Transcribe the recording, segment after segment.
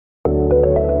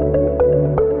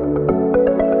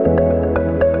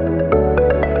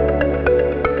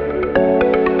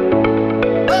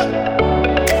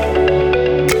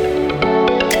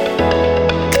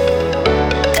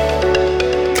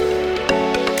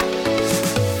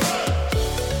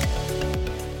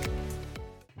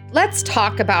Let's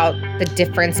talk about the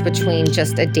difference between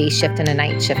just a day shift and a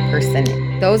night shift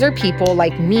person. Those are people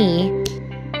like me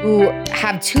who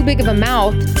have too big of a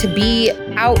mouth to be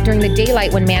out during the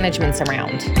daylight when management's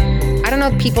around. I don't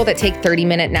know people that take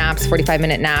 30-minute naps,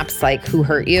 45-minute naps, like who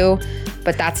hurt you,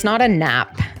 but that's not a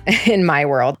nap in my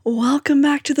world. Welcome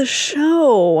back to the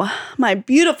show, my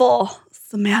beautiful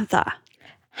Samantha.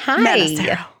 Hi.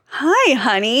 Manassero. Hi,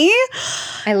 honey.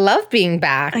 I love being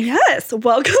back. Yes,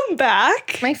 welcome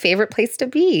back. My favorite place to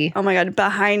be. Oh my God,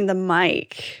 behind the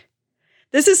mic.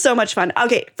 This is so much fun.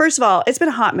 Okay, first of all, it's been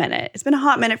a hot minute. It's been a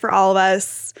hot minute for all of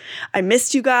us. I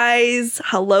missed you guys.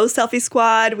 Hello, Selfie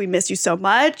Squad. We miss you so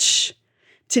much.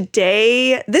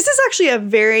 Today, this is actually a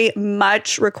very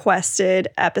much requested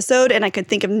episode, and I could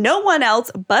think of no one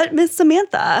else but Miss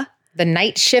Samantha. The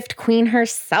night shift queen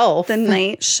herself. The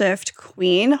night shift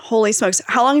queen. Holy smokes.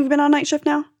 How long have you been on night shift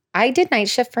now? I did night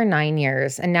shift for 9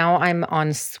 years, and now I'm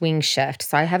on swing shift.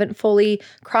 So I haven't fully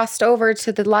crossed over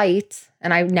to the light,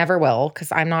 and I never will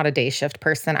because I'm not a day shift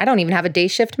person. I don't even have a day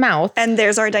shift mouth. And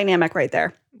there's our dynamic right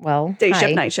there. Well, Day hi.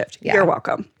 shift, night shift. Yeah. You're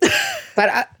welcome.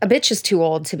 But a bitch is too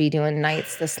old to be doing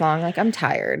nights this long. Like, I'm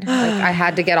tired. Like, I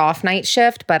had to get off night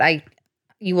shift, but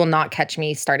you will not catch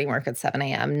me starting work at 7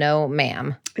 a.m. No,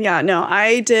 ma'am. Yeah, no,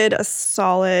 I did a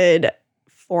solid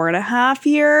 4.5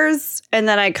 years. And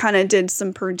then I kind of did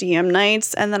some per diem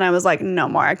nights. And then I was like, no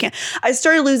more. I can't. I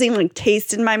started losing like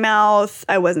taste in my mouth.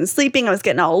 I wasn't sleeping. I was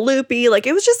getting all loopy. Like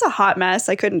it was just a hot mess.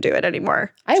 I couldn't do it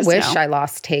anymore. I wish I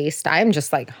lost taste. I'm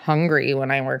just like hungry when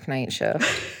I work night shift.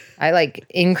 I like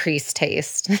increase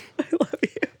taste. I love you.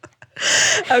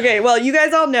 Okay, well, you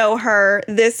guys all know her.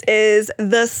 This is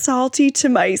the salty to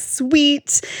my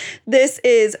sweet. This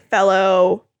is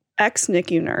fellow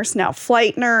ex-NICU nurse, now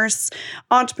flight nurse,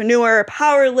 entrepreneur,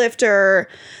 power lifter,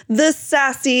 the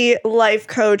sassy life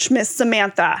coach, Miss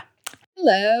Samantha.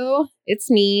 Hello, it's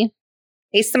me.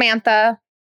 Hey, Samantha.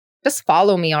 Just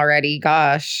follow me already.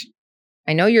 Gosh,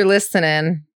 I know you're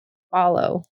listening.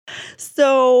 Follow.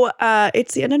 So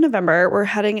it's the end of November. We're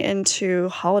heading into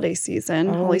holiday season.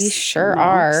 Oh, Holy we sure smokes.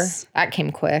 are. That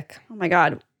came quick. Oh my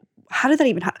God. How did that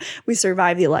even happen? We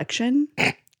survived the election.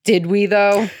 Did we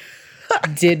though?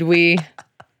 Did we?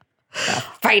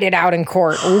 Fight it out in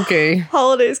court. Okay.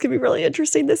 Holidays can be really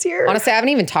interesting this year. Honestly, I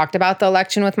haven't even talked about the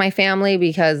election with my family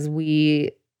because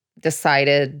we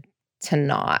decided to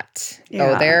not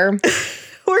go there.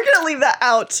 We're going to leave that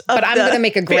out. But I'm going to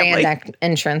make a grand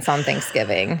entrance on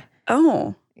Thanksgiving.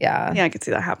 Oh. Yeah. Yeah, I could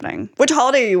see that happening. Which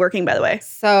holiday are you working, by the way?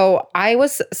 So I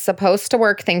was supposed to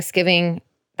work Thanksgiving,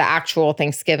 the actual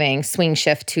Thanksgiving swing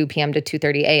shift, 2 p.m. to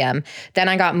 2:30 a.m. Then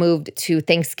I got moved to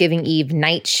Thanksgiving Eve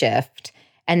night shift.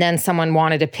 And then someone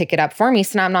wanted to pick it up for me.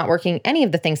 So now I'm not working any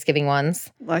of the Thanksgiving ones.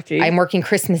 Lucky. I'm working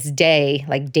Christmas Day,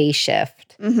 like day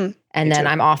shift. Mm-hmm. And then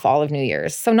I'm off all of New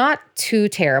Year's. So not too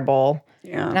terrible.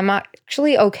 Yeah. And I'm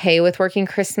actually okay with working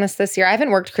Christmas this year. I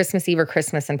haven't worked Christmas Eve or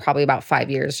Christmas in probably about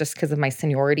 5 years just because of my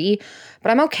seniority.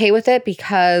 But I'm okay with it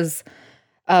because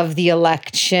of the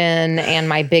election and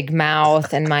my big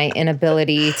mouth and my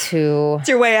inability to... It's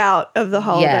your way out of the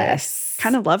holiday. Yes.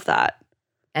 Kind of love that.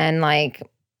 And like...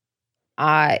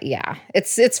 yeah,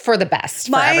 it's for the best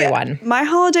for everyone. My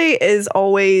holiday is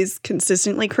always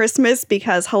consistently Christmas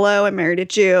because, hello, I'm married a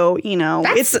Jew. You know,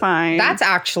 it's fine.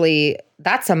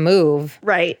 That's a move.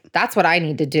 Right. That's what I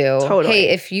need to do. Totally. Hey,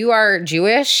 if you are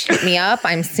Jewish, hit me up.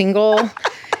 I'm single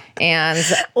and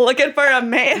looking for a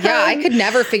man. Yeah, I could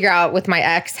never figure out with my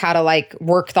ex how to like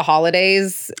work the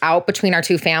holidays out between our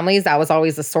two families. That was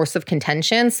always a source of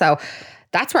contention. So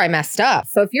that's where I messed up.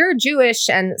 So if you're Jewish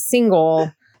and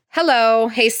single... Hello.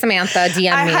 Hey, Samantha. DM me.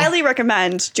 I highly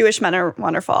recommend. Jewish men are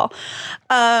wonderful.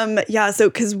 Yeah. So,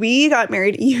 because we got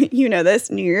married, you know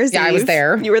this, New Year's Eve. Yeah, I was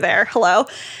there. You were there. Hello.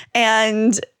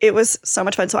 And it was so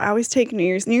much fun. So I always take New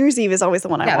Year's. New Year's Eve is always the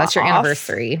one I want. Yeah, that's your off.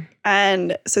 anniversary.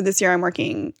 And so this year I'm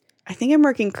working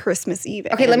Christmas Eve.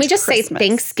 Okay, let me just say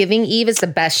Thanksgiving Eve is the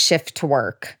best shift to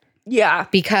work. Yeah.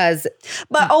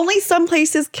 But only some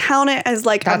places count it as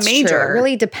like a major. True. It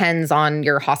really depends on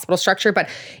your hospital structure. But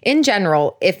in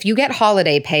general, if you get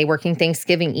holiday pay working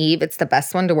Thanksgiving Eve, it's the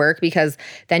best one to work because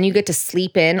then you get to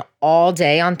sleep in all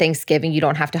day on Thanksgiving. You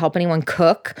don't have to help anyone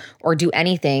cook or do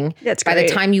anything. That's By great.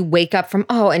 the time you wake up from,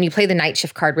 and you play the night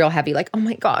shift card real heavy, like, oh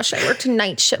my gosh, I worked a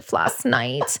night shift last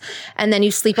night. And then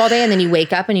you sleep all day and then you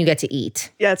wake up and you get to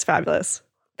eat. Yeah, it's fabulous.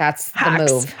 That's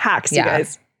Hacks. the move. Hacks, you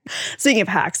guys. Speaking of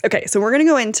hacks, okay, so we're going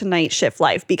to go into night shift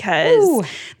life because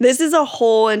this is a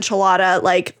whole enchilada,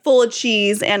 like full of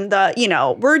cheese and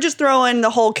we're just throwing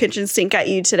the whole kitchen sink at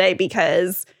you today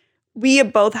because we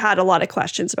have both had a lot of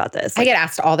questions about this. I get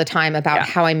asked all the time about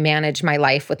how I manage my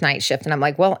life with night shift. And I'm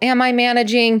like, well, am I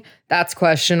managing? That's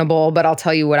questionable, but I'll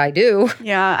tell you what I do.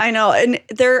 Yeah, I know. And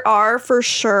there are for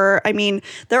sure, I mean,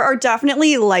 there are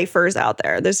definitely lifers out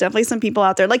there. There's definitely some people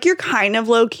out there. Like you're kind of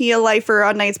low key a lifer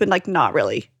on nights, but like not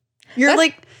really.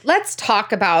 Let's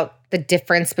talk about the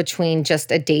difference between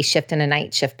just a day shift and a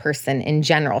night shift person in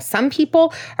general. Some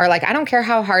people are like, I don't care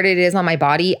how hard it is on my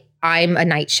body. I'm a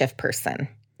night shift person.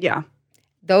 Yeah.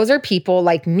 Those are people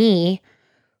like me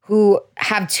who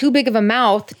have too big of a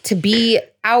mouth to be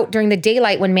out during the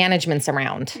daylight when management's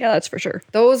around. Yeah, that's for sure.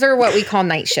 Those are what we call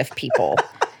night shift people.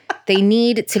 They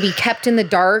need to be kept in the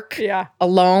dark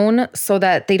alone so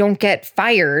that they don't get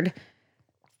fired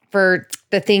for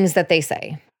the things that they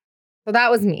say. So that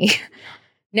was me.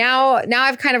 Now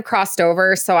I've kind of crossed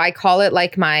over. So I call it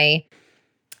like my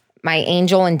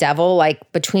angel and devil,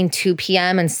 like between 2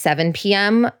 p.m. and 7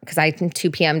 p.m. because I think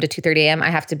 2 p.m. to 2:30 a.m. I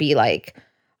have to be like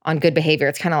on good behavior.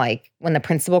 It's kind of like when the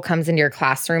principal comes into your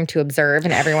classroom to observe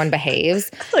and everyone behaves.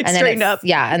 Like and straighten up.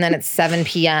 Yeah. And then it's 7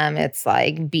 p.m. It's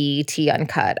like BT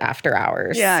uncut after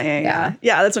hours. Yeah,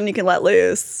 that's when you can let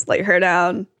loose, let your hair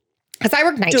down. Because I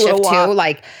work night shift too.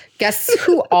 Like, guess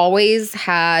who always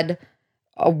had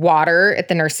a water at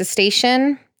the nurse's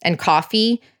station and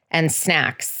coffee and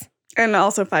snacks? And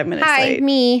also 5 minutes late. Hi,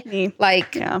 me.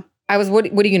 Like, I was, what are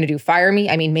you going to do? Fire me?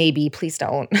 I mean, maybe. Please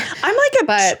don't. I'm a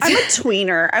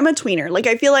tweener. Like,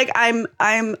 I feel like I'm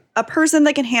a person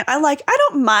that can I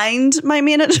don't mind my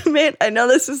management. I know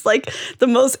this is like the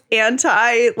most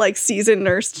like seasoned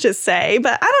nurse to say,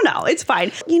 but I don't know. It's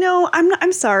fine. You know,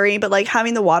 I'm sorry, but like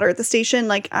having the water at the station,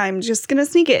 like I'm just going to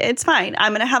sneak it. It's fine.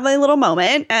 I'm going to have a little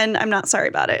moment and I'm not sorry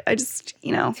about it. I just,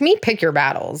 To me, pick your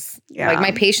battles. Yeah. Like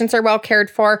my patients are well cared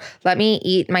for. Let me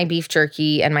eat my beef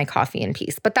jerky and my coffee in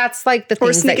peace. But that's like the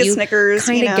things that you Snickers,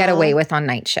 kind of get away with on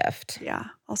night shift. Yeah.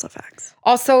 Also facts.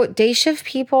 Also, day shift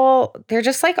people, they're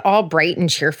just like all bright and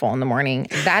cheerful in the morning.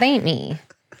 That ain't me.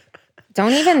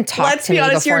 Don't even talk Let's to me before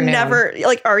noon. Let's be honest, you're never,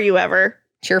 like, are you ever?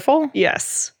 Cheerful?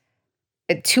 Yes.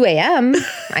 At 2 a.m.,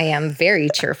 I am very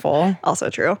cheerful. Also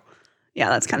true. Yeah,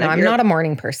 that's kind of I'm not a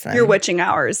morning person. Your witching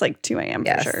hours, like 2 a.m.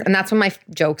 Yes, for sure. And that's when my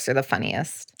jokes are the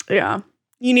funniest. Yeah.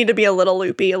 You need to be a little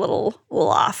loopy, a little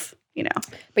off.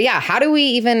 But yeah, how do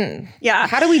we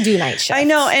do night shift? I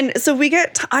know. And so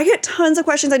I get tons of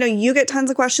questions. I know you get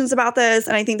tons of questions about this.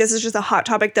 And I think this is just a hot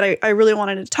topic that I really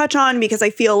wanted to touch on because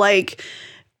I feel like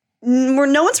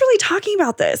no one's really talking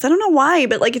about this. I don't know why,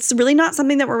 but like, it's really not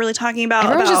something that we're really talking about.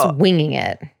 Everyone's just winging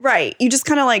it. Right. You just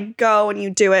kind of like go and you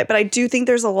do it. But I do think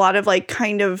there's a lot of like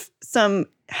kind of some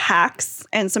hacks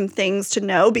and some things to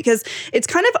know because it's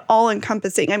kind of all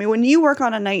encompassing. I mean, when you are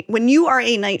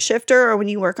a night shifter or when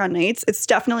you work on nights, it's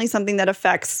definitely something that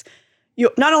affects you,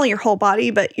 not only your whole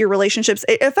body, but your relationships.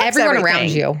 It affects everyone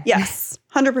everything around you. Yes,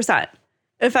 100%. It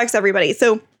affects everybody.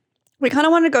 So we kind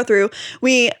of want to go through,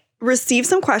 we received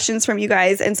some questions from you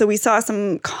guys. And so we saw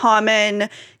some common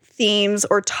themes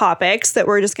or topics that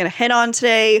we're just going to hit on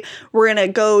today. We're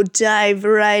going to dive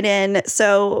right in.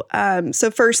 So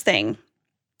first thing,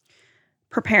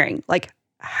 preparing. Like,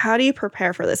 how do you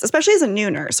prepare for this, especially as a new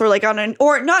nurse or like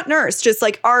or not nurse, just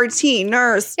like RT,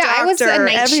 nurse, doctor, I was a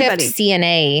night everybody. shift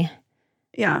CNA.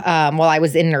 Yeah. While I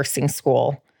was in nursing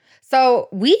school. So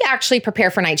we actually prepare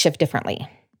for night shift differently.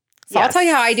 So I'll tell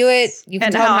you how I do it. You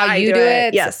can tell them how you do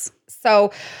it. Yes.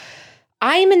 So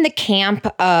I'm in the camp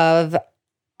of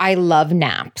I love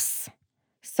naps.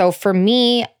 So for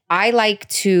me, I like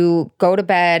to go to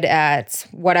bed at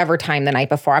whatever time the night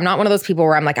before. I'm not one of those people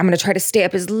where I'm like, I'm going to try to stay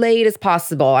up as late as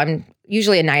possible. I'm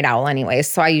usually a night owl anyway,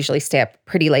 so I usually stay up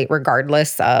pretty late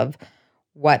regardless of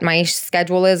what my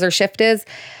schedule is or shift is.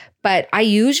 But I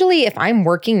usually, if I'm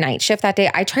working night shift that day,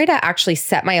 I try to actually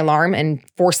set my alarm and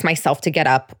force myself to get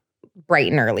up bright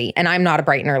and early. And I'm not a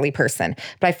bright and early person,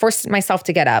 but I forced myself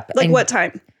to get up. Like what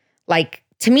time? Like,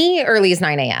 to me, early is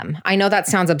 9 a.m. I know that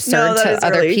sounds absurd to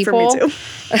other people.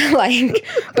 For me too.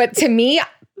 But to me,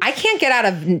 I can't get out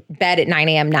of bed at 9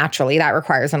 a.m. naturally. That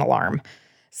requires an alarm.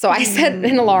 So I set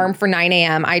an alarm for 9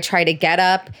 a.m. I try to get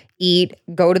up, eat,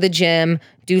 go to the gym,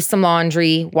 do some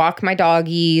laundry, walk my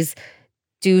doggies,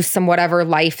 do some whatever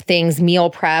life things,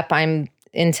 meal prep. I'm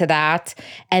into that.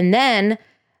 And then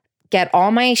get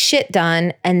all my shit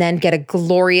done and then get a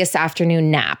glorious afternoon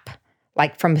nap,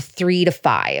 like from 3 to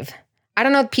 5. I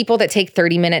don't know people that take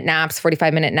 30-minute naps,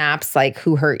 45-minute naps, like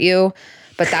who hurt you,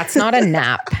 but that's not a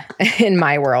nap in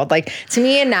my world. Like to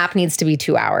me, a nap needs to be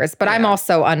 2 hours, but I'm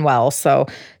also unwell. So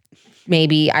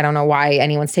maybe, I don't know why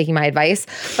anyone's taking my advice,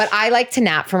 but I like to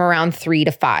nap from around 3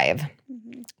 to 5.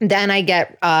 Then I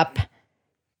get up,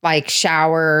 like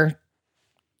shower,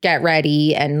 get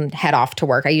ready and head off to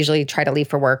work. I usually try to leave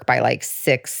for work by like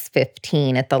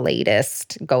 6:15 at the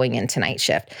latest going into night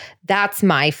shift. That's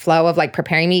my flow of like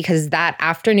preparing me, because that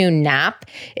afternoon nap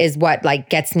is what like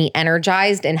gets me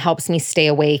energized and helps me stay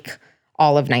awake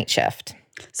all of night shift.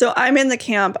 So I'm in the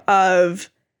camp of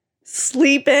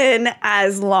sleep in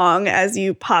as long as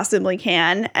you possibly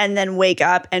can and then wake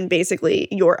up and basically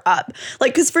you're up.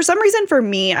 Like, because for some reason for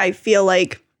me, I feel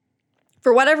like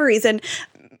for whatever reason,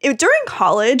 during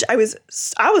college, I was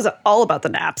all about the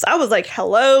naps. I was like,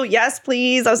 hello, yes,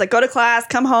 please. I was like, go to class,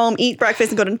 come home, eat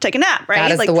breakfast, and go to take a nap, right?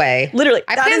 That is like, the way. Literally,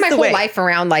 I planned my whole life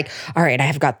around like, all right, I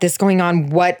have got this going on.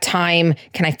 What time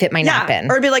can I fit my nap in?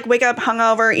 Or it'd be like, wake up,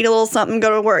 hungover, eat a little something, go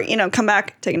to work, come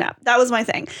back, take a nap. That was my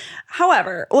thing.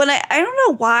 However, when I don't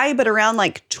know why, but around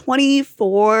like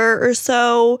 24 or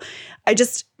so, I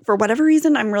just, for whatever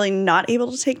reason, I'm really not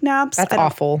able to take naps. That's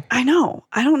awful. I know.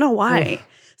 I don't know why. Ugh.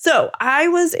 So I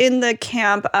was in the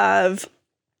camp of,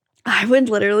 I would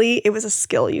literally, it was a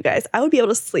skill, you guys. I would be able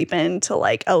to sleep in till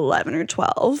like 11 or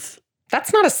 12.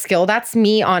 That's not a skill. That's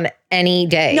me on any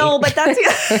day. No, but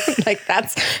that's like,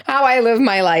 that's how I live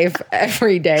my life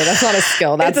every day. That's not a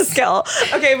skill. That's a skill.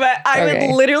 Okay, but I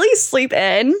would literally sleep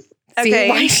in. See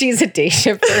why she's a day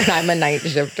shifter and I'm a night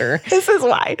shifter. This is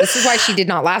why. This is why she did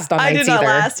not last on nights either. I did not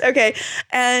last. Okay.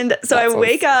 And so I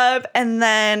wake up and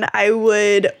then I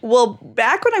would,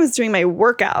 back when I was doing my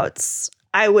workouts,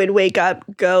 I would wake up,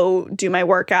 go do my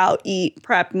workout, eat,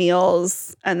 prep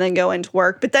meals, and then go into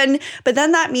work. But then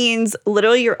that means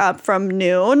literally you're up from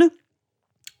noon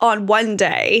on one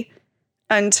day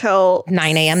until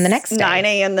 9 a.m. the next day. 9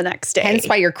 a.m. the next day. Hence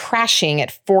why you're crashing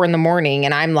at 4 a.m.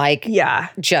 and I'm like,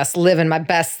 just living my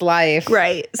best life.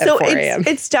 Right. So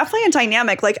it's definitely a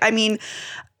dynamic. Like, I mean,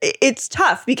 it's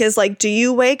tough because like, do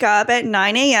you wake up at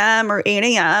 9 a.m. or 8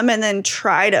 a.m. and then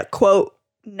try to quote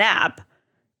nap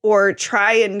or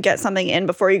try and get something in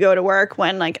before you go to work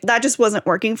when like that just wasn't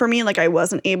working for me. Like I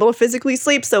wasn't able to physically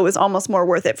sleep. So it was almost more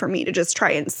worth it for me to just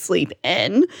try and sleep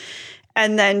in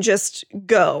and then just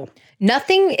go.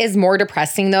 Nothing is more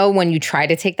depressing, though, when you try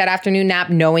to take that afternoon nap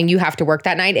knowing you have to work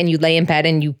that night and you lay in bed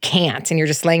and you can't. And you're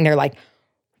just laying there like,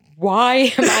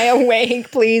 why am I awake?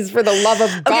 Please, for the love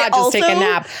of God, just take a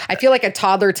nap. I feel like a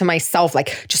toddler to myself,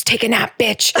 like, just take a nap,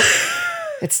 bitch.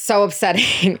 It's so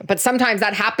upsetting. But sometimes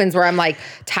that happens where I'm like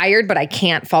tired, but I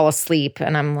can't fall asleep.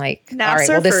 And I'm like, all right,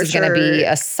 well, this is going to be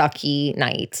a sucky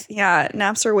night. Yeah,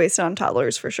 naps are wasted on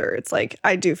toddlers for sure. It's like,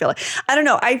 I do feel like, I don't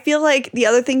know. I feel like the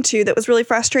other thing too that was really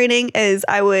frustrating is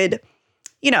I would,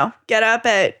 get up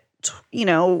at,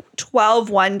 12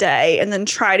 one day and then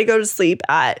try to go to sleep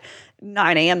at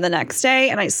 9 a.m. the next day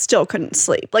and I still couldn't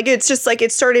sleep. Like, it's just like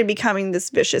it started becoming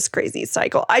this vicious, crazy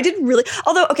cycle. I didn't really,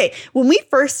 although, okay, when we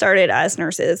first started as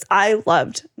nurses, I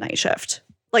loved night shift.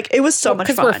 Like, it was so much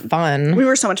fun. Because we're fun. We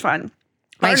were so much fun.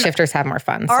 Night shifters have more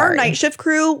fun. Our night shift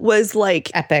crew was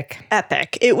like epic.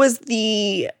 It was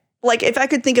like, if I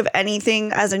could think of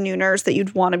anything as a new nurse that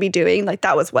you'd want to be doing, like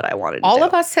that was what I wanted to do. All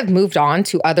of us have moved on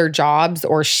to other jobs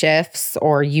or shifts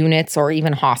or units or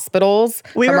even hospitals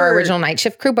from our original night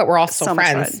shift crew, but we're all still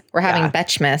friends. We're having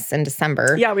Betchmas in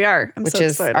December. Yeah, we are. Which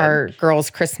is our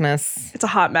girls' Christmas. It's a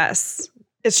hot mess.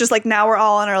 It's just like now we're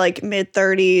all in our like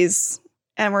mid-30s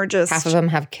and we're just... Half of them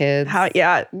have kids.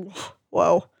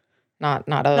 Whoa. Not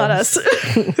us.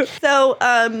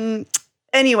 So,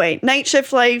 anyway, night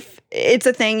shift life, it's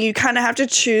a thing. You kind of have to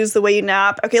choose the way you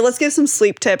nap. Okay, let's give some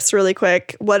sleep tips really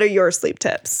quick. What are your sleep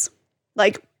tips?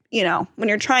 Like, when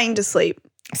you're trying to sleep.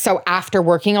 So after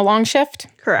working a long shift?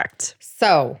 Correct.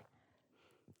 So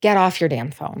get off your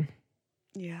damn phone.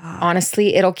 Yeah.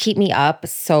 Honestly, it'll keep me up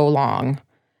so long.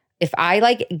 If I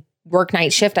like work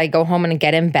night shift, I go home and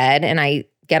get in bed and I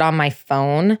get on my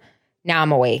phone. Now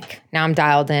I'm awake. Now I'm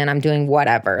dialed in. I'm doing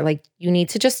whatever. Like, you need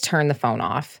to just turn the phone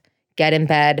off. Get in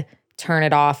bed, turn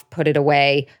it off, put it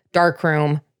away. Dark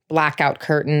room, blackout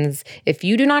curtains. If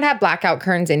you do not have blackout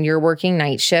curtains and you're working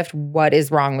night shift, what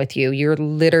is wrong with you? You're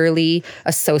literally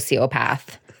a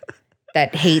sociopath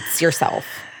that hates yourself.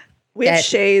 We have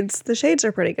shades. The shades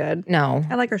are pretty good. No.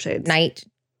 I like our shades. Night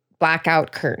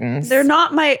blackout curtains. They're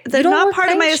not part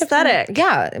of my aesthetic.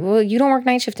 Yeah. Well, you don't work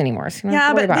night shift anymore. So you don't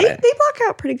have to worry about it. They block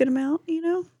out pretty good amount,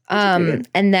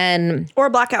 And then... Or a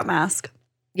blackout mask.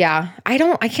 Yeah.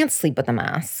 I can't sleep with a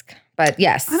mask. But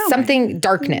yes, something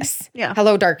darkness. Yeah.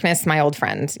 Hello, darkness, my old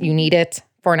friend. You need it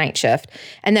for night shift.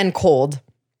 And then cold.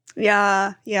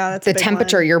 Yeah. Yeah. That's the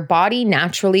temperature. one. Your body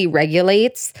naturally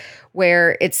regulates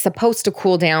where it's supposed to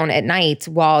cool down at night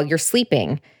while you're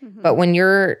sleeping. Mm-hmm. But when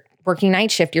you're working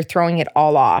night shift, you're throwing it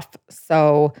all off.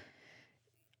 So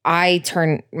I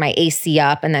turn my AC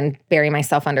up and then bury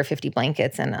myself under 50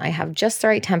 blankets, and I have just the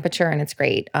right temperature, and it's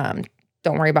great.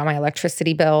 Don't worry about my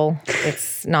electricity bill.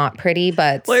 It's not pretty,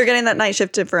 but well, you're getting that night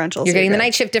shift differential. You're getting the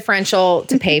night shift differential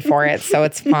to pay for it, so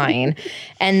it's fine.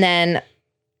 And then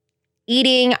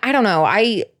eating, I don't know.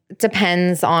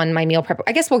 Depends on my meal prep.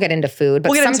 I guess we'll get into food,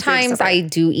 but sometimes I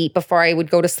do eat before I would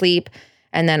go to sleep.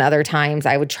 And then other times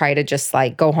I would try to just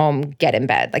like go home, get in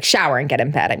bed, like shower and get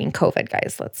in bed. I mean, COVID,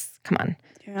 guys, come on,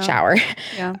 shower.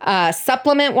 Yeah.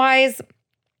 Supplement wise,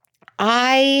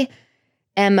 I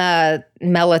am a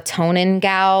melatonin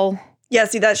gal. Yeah,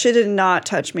 see, that shit did not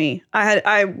touch me.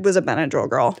 I was a Benadryl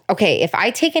girl. Okay, if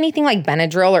I take anything like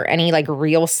Benadryl or any like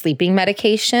real sleeping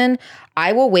medication,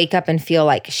 I will wake up and feel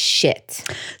like shit.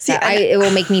 See, it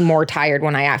will make me more tired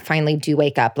when I finally do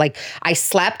wake up. Like I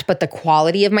slept, but the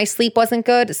quality of my sleep wasn't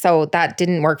good, so that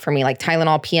didn't work for me. Like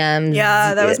Tylenol PM.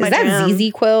 Yeah, that was my jam. Is that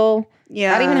ZZ-Quil?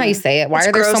 Yeah. Not even how you say it. Why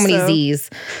are there so many Z's?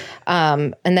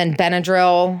 And then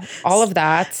Benadryl, all of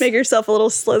that. Make yourself a little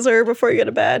slizzer before you go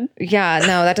to bed. Yeah,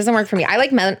 no, that doesn't work for me. I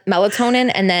like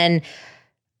melatonin and then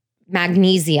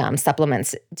magnesium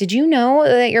supplements. Did you know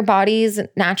that your body's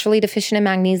naturally deficient in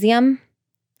magnesium?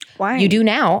 Why? You do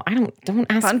now. Don't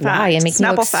ask Fun why and make me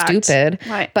look stupid.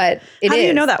 Why? But how do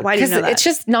you know that? Why do you know that? It's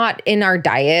just not in our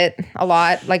diet a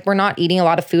lot. Like we're not eating a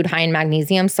lot of food high in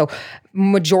magnesium. So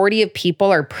majority of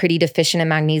people are pretty deficient in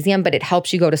magnesium, but it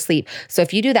helps you go to sleep. So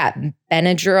if you do that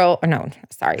Benadryl,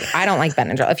 I don't like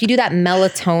Benadryl. If you do that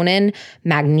melatonin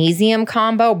magnesium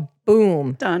combo,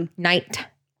 boom. Done. Night.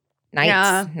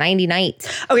 Yeah. 90 nights.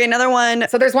 Okay, another one.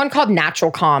 So there's one called Natural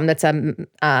Calm that's a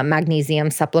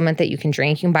magnesium supplement that you can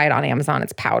drink. You can buy it on Amazon.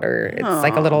 It's powder. It's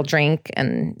like a little drink,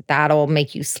 and that'll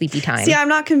make you sleepy time. See, I'm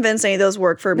not convinced any of those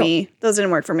work for me. Those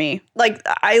didn't work for me. Like,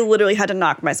 I literally had to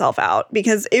knock myself out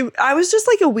because I was just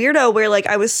like a weirdo where like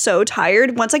I was so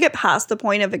tired. Once I get past the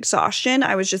point of exhaustion,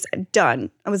 I was just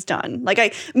done. I was done.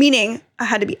 Meaning I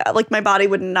had to be like my body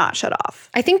would not shut off.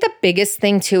 I think the biggest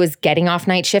thing too is getting off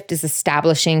night shift is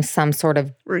establishing some sort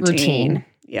of routine.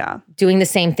 Yeah. Doing the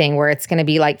same thing where it's going to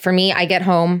be like, for me, I get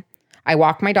home, I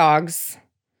walk my dogs,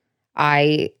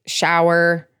 I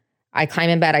shower, I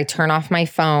climb in bed, I turn off my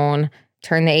phone,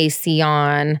 turn the AC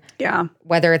on. Yeah.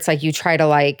 Whether it's like you try to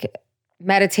like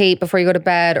meditate before you go to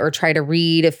bed or try to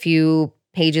read a few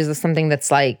pages of something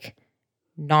that's like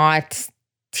not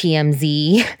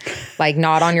TMZ, like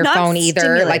not on your phone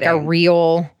either, like a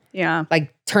real,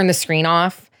 like turn the screen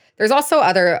off. There's also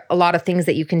a lot of things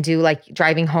that you can do, like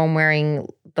driving home wearing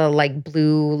the like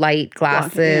blue light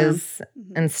glasses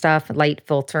and stuff, light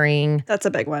filtering. That's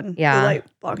a big one. Yeah. Blue light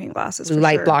blocking glasses. Blue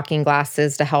light blocking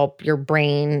glasses to help your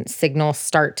brain signal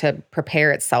start to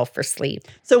prepare itself for sleep.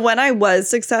 So when I was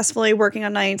successfully working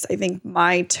on nights, I think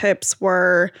my tips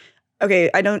were, okay,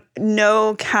 I don't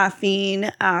know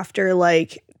caffeine after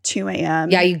like 2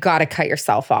 a.m. Yeah, you got to cut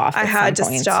yourself off. I had to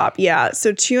stop. Yeah.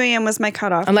 So 2 a.m. was my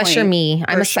cutoff Unless you're me.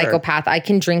 I'm a psychopath. I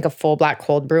can drink a full black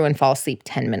cold brew and fall asleep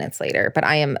 10 minutes later, but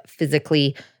I am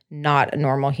physically not a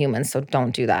normal human, so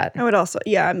don't do that. I would also,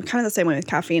 I'm kind of the same way with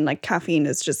caffeine. Like caffeine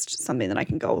is just something that I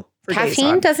can go for days on.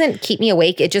 Caffeine doesn't keep me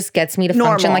awake. It just gets me to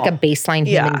function like a baseline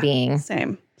human being.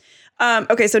 Same.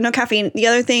 Okay, so no caffeine. The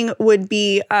other thing would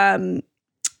be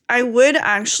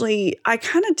I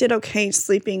kind of did okay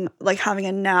sleeping, like having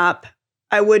a nap.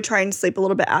 I would try and sleep a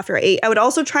little bit after 8. I would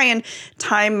also try and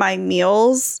time my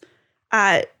meals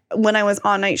when I was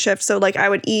on night shift. So like I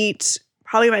would eat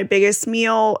probably my biggest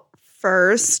meal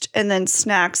first and then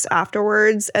snacks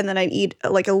afterwards. And then I'd eat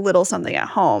like a little something at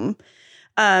home.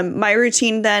 My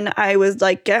routine then, I would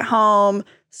like get home,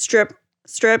 strip,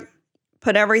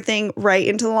 put everything right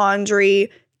into the laundry,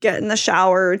 get in the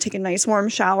shower, take a nice warm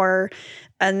shower.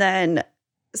 And then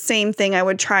same thing, I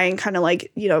would try and kind of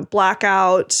like, black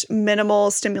out, minimal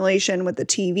stimulation with the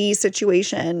TV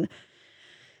situation.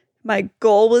 My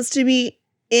goal was to be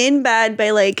in bed by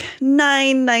like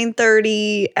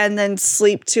 9:30 and then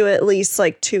sleep to at least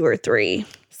like 2 or 3.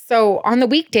 So on the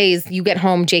weekdays, you get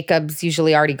home, Jacob's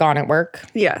usually already gone at work?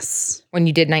 Yes. When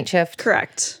you did night shift?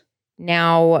 Correct.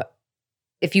 Now,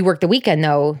 if you work the weekend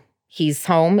though, he's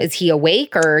home. Is he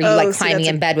awake or are you climbing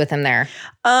in bed with him there?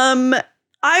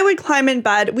 I would climb in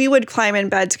bed. We would climb in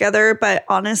bed together, but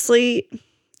honestly,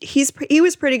 he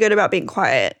was pretty good about being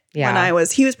quiet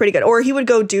he was pretty good. Or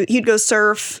he'd go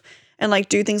surf and like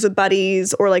do things with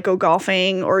buddies or like go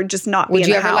golfing or just not be in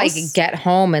the house. Would you ever like get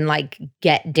home and like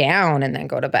get down and then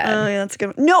go to bed? Oh, yeah, that's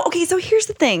good. No, okay, so here's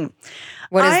the thing.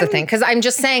 What is the thing? Because I'm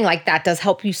just saying like that does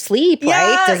help you sleep,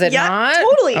 right? Does it not?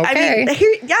 Totally. Okay. I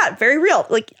mean, very real.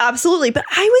 Like absolutely. But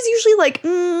I was usually like,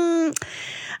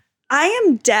 I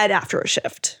am dead after a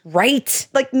shift. Right.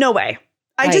 Like, no way.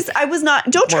 I was not.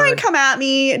 Don't try and come at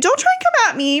me. Don't try and come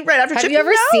at me right after. Have you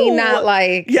ever seen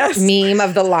that meme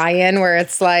of the lion where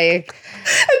it's like,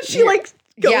 and she like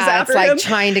goes after it's like him.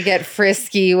 Trying to get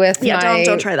frisky with my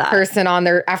don't try that. person on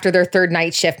after their third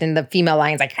night shift, and the female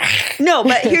lion's like, no,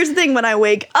 but here's the thing: when I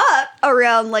wake up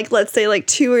around like let's say like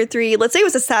 2 or 3, let's say it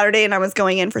was a Saturday and I was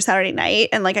going in for Saturday night,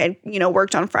 and like I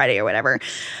worked on Friday or whatever.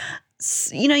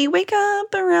 You wake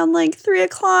up around like 3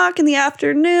 o'clock in the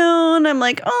afternoon. I'm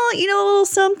like, oh, eat a little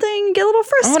something, get a little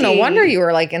frisky. Oh, no wonder you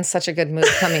were like in such a good mood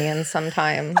coming in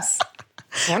sometimes.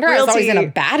 I wonder I was always in a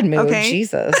bad mood. Okay.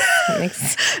 Jesus.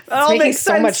 It all makes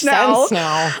so much sense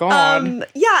now. God.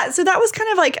 Yeah, so that was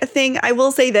kind of like a thing. I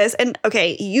will say this, and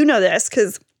okay, you know this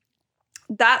because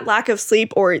that lack of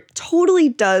sleep or it totally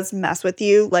does mess with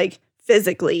you like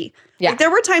physically. Yeah. Like,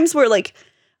 there were times where like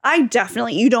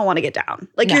you don't want to get down.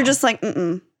 Like you're just like,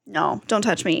 no, don't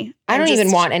touch me. I don't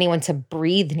even want anyone to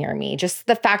breathe near me. Just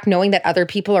the fact knowing that other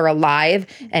people are alive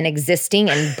and existing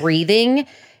and breathing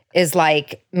is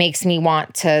like, makes me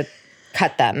want to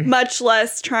cut them. Much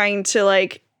less trying to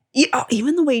like,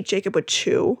 even the way Jacob would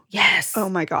chew. Yes. Oh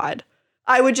my God.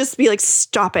 I would just be like,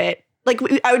 stop it. Like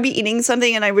I would be eating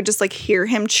something and I would just like hear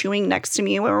him chewing next to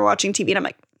me when we're watching TV. And I'm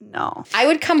like, no. I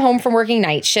would come home from working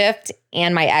night shift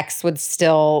and my ex would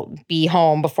still be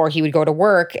home before he would go to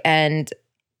work. And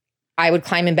I would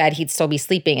climb in bed. He'd still be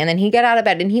sleeping. And then he'd get out of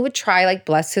bed and he would try, like,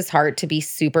 bless his heart, to be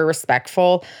super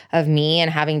respectful of me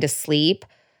and having to sleep.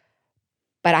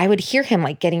 But I would hear him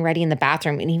like getting ready in the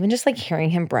bathroom, and even just like hearing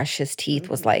him brush his teeth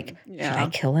was like, should I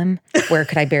kill him? Where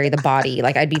could I bury the body?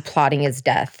 Like I'd be plotting his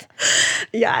death.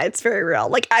 Yeah, it's very real.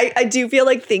 Like I do feel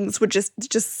like things would just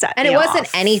set and me it wasn't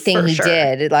off, anything he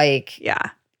did. Like,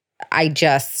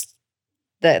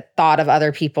 the thought of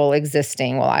other people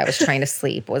existing while I was trying to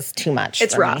sleep was too much.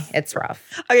 It's rough. Me. It's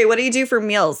rough. Okay, what do you do for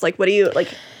meals? Like, what do you like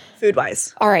food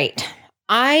wise? All right.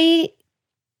 I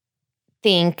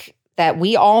think that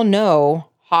we all know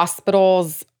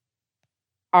hospitals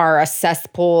are a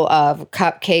cesspool of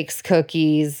cupcakes,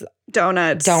 cookies,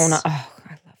 donuts. Oh, I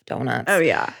love donuts. Oh,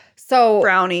 yeah. So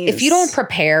brownies. If you don't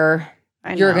prepare,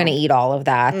 you're going to eat all of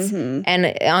that. Mm-hmm.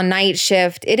 And on night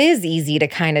shift, it is easy to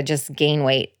kind of just gain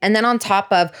weight. And then on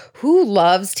top of, who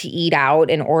loves to eat out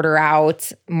and order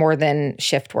out more than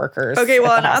shift workers? Okay,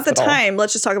 well, at the time,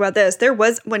 let's just talk about this. There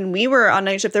was, when we were on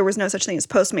night shift, there was no such thing as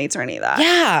Postmates or any of that.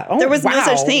 Yeah. Oh, there was no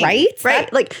such thing. Right?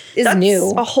 Right. Like, that's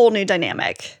new. A whole new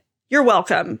dynamic. You're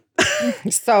welcome.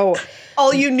 So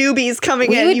all you newbies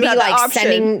coming in, you had the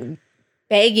option.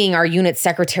 Begging our unit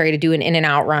secretary to do an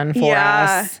In-N-Out run for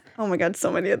us. Oh my God,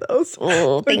 so many of those.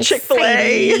 Oh, thanks,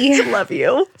 Chick-fil-A. Love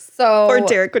you. So, or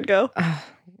Derek would go.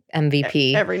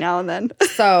 MVP. Every now and then.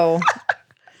 So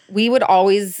we would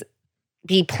always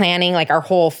be planning like our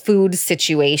whole food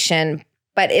situation.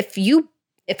 But if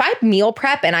I meal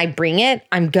prep and I bring it,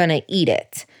 I'm gonna eat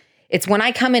it. It's when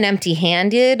I come in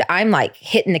empty-handed, I'm like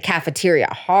hitting the cafeteria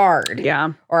hard.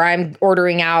 Yeah. Or I'm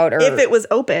ordering out. Or if it was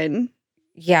open.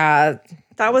 Yeah.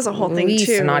 That was a whole thing, too. We used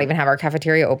to not even have our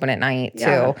cafeteria open at night,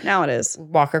 too. Now it is.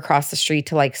 Walk across the street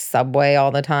to, like, Subway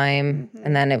all the time. Mm-hmm.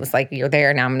 And then it was like, you're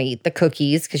there, now I'm going to eat the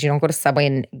cookies, because you don't go to Subway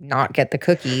and not get the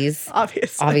cookies.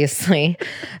 Obviously.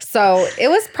 So it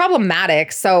was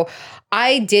problematic. So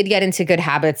I did get into good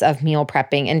habits of meal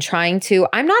prepping and trying to.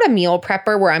 I'm not a meal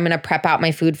prepper where I'm going to prep out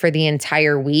my food for the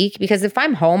entire week, because if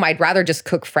I'm home, I'd rather just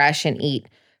cook fresh and eat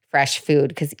fresh food,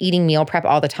 because eating meal prep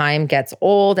all the time gets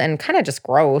old and kind of just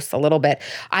gross a little bit.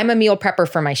 I'm a meal prepper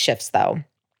for my shifts, though.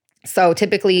 So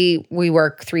typically we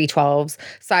work 3/12s.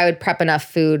 So I would prep enough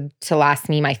food to last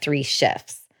me my 3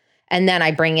 shifts. And then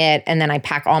I bring it and then I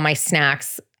pack all my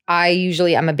snacks.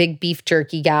 I'm a big beef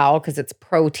jerky gal because it's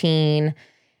protein.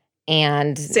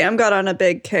 And Sam got on a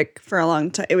big kick for a long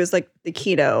time. It was like the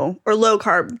keto or low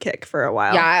carb kick for a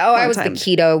while. Yeah. I was the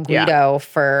keto Guido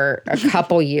for a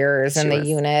couple years in the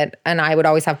unit. And I would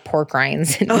always have pork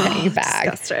rinds in my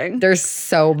bag. Disgusting. They're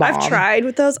so bomb. I've tried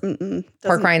with those.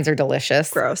 Pork rinds are delicious.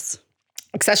 Gross.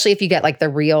 Especially if you get like the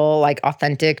real, like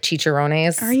authentic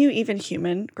chicharrones. Are you even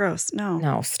human? Gross.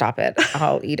 No, stop it.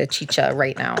 I'll eat a chicha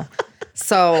right now.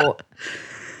 So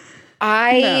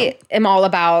I am all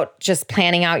about just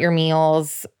planning out your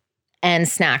meals and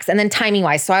snacks, and then timing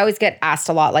wise. So I always get asked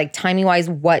a lot, like timing wise,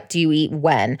 what do you eat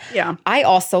when? Yeah. I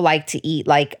also like to eat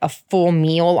like a full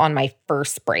meal on my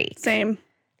first break. Same.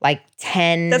 Like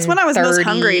 10, that's when I was most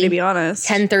hungry, to be honest.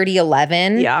 10:30,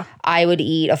 11. Yeah. I would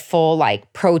eat a full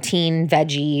like protein,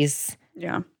 veggies.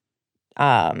 Yeah.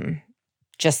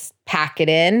 Just pack it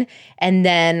in. And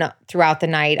then throughout the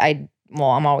night, I'm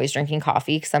always drinking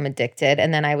coffee because I'm addicted.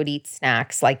 And then I would eat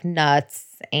snacks like nuts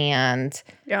and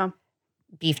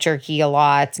beef jerky a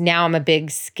lot. Now I'm a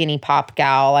big Skinny Pop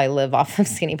gal. I live off of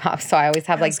Skinny Pop. So I always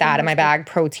have like that in my bag,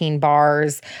 protein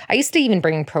bars. I used to even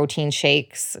bring protein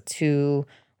shakes to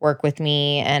work with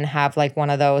me and have like one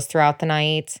of those throughout the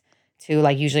night. To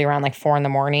like usually around like 4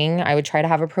 a.m, I would try to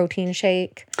have a protein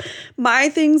shake. My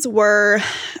things were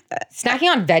snacking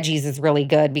on veggies is really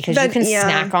good because you can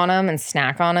snack on them and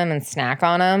snack on them and snack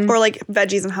on them. Or like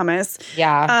veggies and hummus.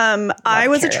 Yeah. I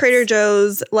was carrots. a Trader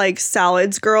Joe's like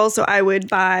salads girl, so I would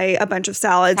buy a bunch of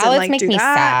salads and like make do me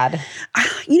that.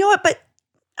 sad. You know what? But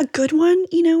a good one,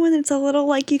 you know, when it's a little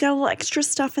like you got a little extra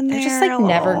stuff in there. They're just like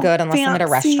never good unless I'm at a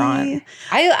restaurant.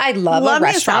 I love a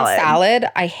restaurant salad.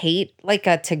 I hate like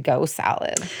a to-go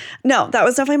salad. No, that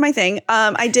was definitely my thing.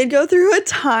 I did go through a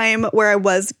time where I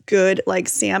was good like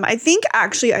Sam. I think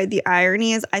actually the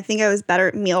irony is I think I was better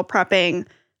at meal prepping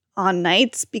on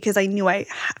nights because I knew I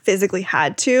physically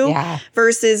had to. Yeah.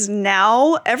 Versus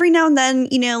now, every now and then,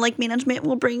 you know, like management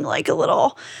will bring like a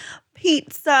little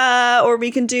pizza, or we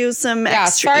can do some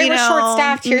extra, sorry, we're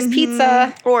short-staffed. Here's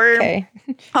pizza. Or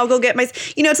I'll go get my,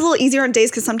 you know, it's a little easier on days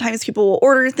because sometimes people will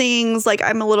order things. Like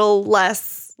I'm a little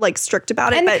less like strict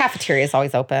about it. And the cafeteria is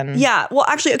always open. Yeah. Well,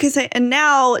 actually, okay. So, and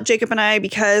now Jacob and I,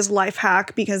 because life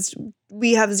hack, because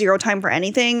we have zero time for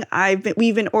anything,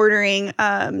 we've been ordering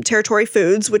Territory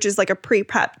Foods, which is like a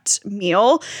pre-prepped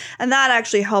meal. And that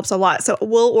actually helps a lot. So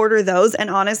we'll order those.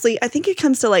 And honestly, I think it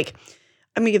comes to like,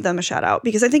 I'm gonna give them a shout out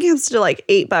because I think it comes to like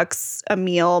 $8 a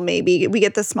meal. Maybe we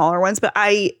get the smaller ones, but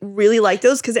I really like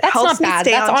those because it helps me stay on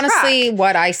track. That's honestly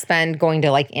what I spend going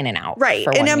to like In-N-Out. Right.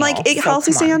 And I'm like, it helps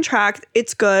me stay on track.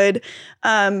 It's good.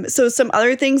 So some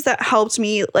other things that helped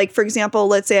me, like for example,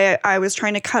 let's say I was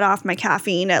trying to cut off my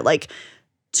caffeine at like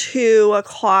 2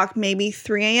 o'clock, maybe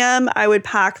 3 a.m. I would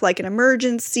pack like an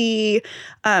emergency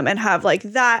and have like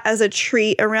that as a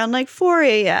treat around like 4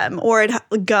 a.m. Or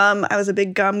gum. I was a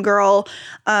big gum girl.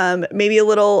 Maybe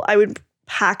I would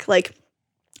pack like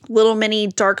little mini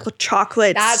dark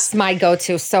chocolates. That's my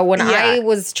go-to. So when I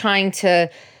was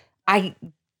I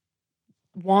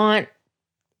want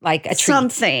like a treat.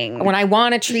 Something. When I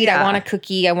want a treat, I want a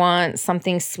cookie, I want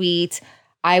something sweet,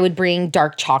 I would bring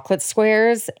dark chocolate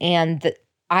squares. And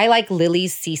I like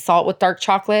Lily's sea salt with dark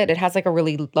chocolate. It has like a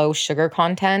really low sugar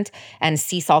content, and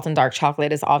sea salt and dark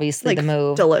chocolate is obviously like the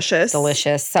move. Delicious.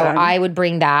 So I would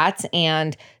bring that,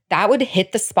 and that would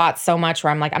hit the spot so much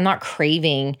where I'm like, I'm not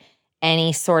craving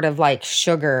any sort of like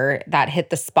sugar. That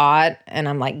hit the spot and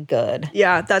I'm like, good.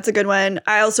 Yeah, that's a good one.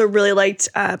 I also really liked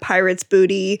Pirate's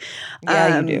Booty.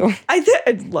 Yeah, you do.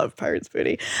 I love Pirate's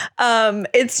Booty.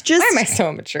 It's just... Why am I so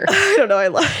immature? I don't know. I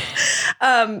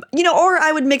love you know, or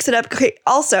I would mix it up. Okay,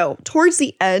 also, towards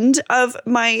the end of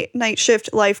my night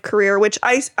shift life career, which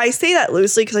I say that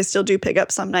loosely because I still do pick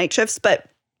up some night shifts, but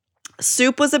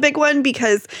soup was a big one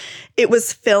because it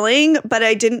was filling, but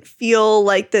I didn't feel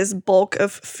like this bulk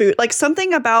of food. Like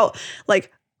something about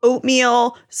like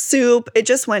oatmeal, soup, it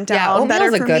just went down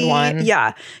better for me. Oatmeal's a good one.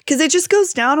 Yeah, because it just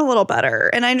goes down a little better.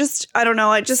 And I don't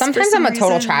know. Sometimes I'm a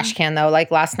total trash can though.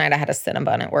 Like last night I had a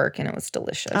Cinnabon at work and it was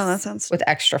delicious. Oh, that sounds... with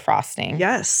extra frosting.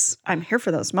 Yes, I'm here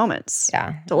for those moments.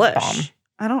 Yeah. Delish.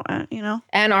 I don't, you know.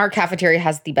 And our cafeteria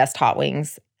has the best hot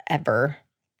wings ever.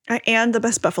 And the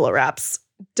best buffalo wraps.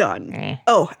 Done.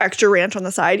 Oh, extra ranch on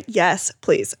the side. Yes,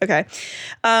 please. Okay.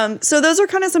 So those are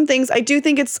kind of some things. I do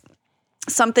think it's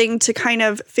something to kind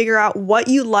of figure out what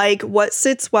you like, what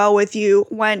sits well with you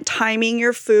when timing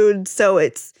your food. So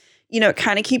it's, you know, it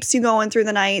kind of keeps you going through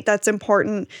the night. That's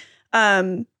important.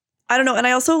 I don't know. And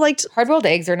I also liked... hard-boiled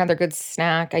eggs are another good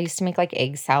snack. I used to make like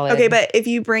egg salad. Okay, but if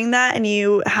you bring that and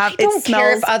you have... I don't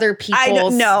care if other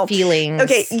people's feelings...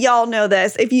 Okay, y'all know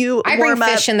this. If you I bring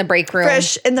fish in the break room.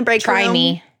 Fish in the break room. Try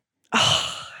me.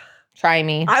 Try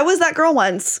me. I was that girl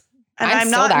once. And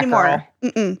I'm not anymore.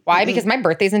 Why? Because my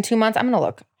birthday's in 2 months. I'm going to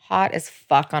look hot as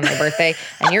fuck on my birthday.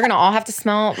 And you're going to all have to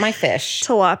smell my fish.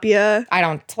 Tilapia.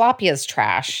 Tilapia's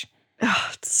trash. Oh,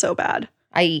 it's so bad.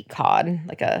 I eat cod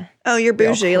like a... Oh, you're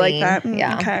bougie like that.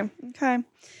 Yeah. Okay.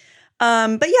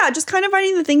 But yeah, just kind of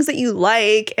finding the things that you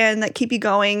like and that keep you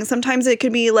going. Sometimes it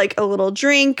could be like a little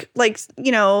drink, like,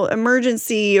 you know,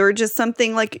 emergency, or just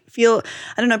something like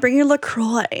bring your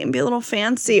LaCroix and be a little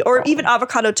fancy, or even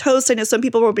avocado toast. I know some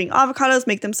people will bring avocados,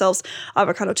 make themselves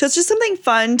avocado toast, just something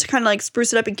fun to kind of like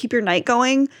spruce it up and keep your night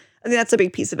going. I think that's a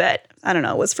big piece of it. I don't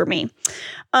know, it was for me.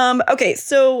 Okay,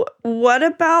 so what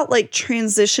about like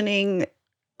transitioning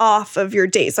off of your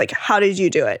days? Like, how did you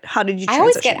do it? How did you transition? I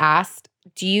always get asked,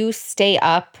 do you stay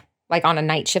up like on a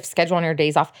night shift schedule on your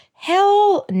days off?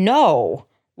 Hell no.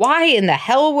 Why in the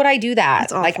hell would I do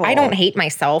that? Like, I don't hate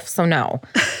myself, so no.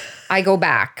 I go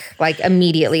back like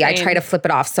immediately. Same. I try to flip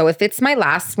it off. So if it's my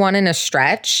last one in a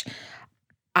stretch,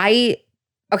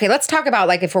 Okay, let's talk about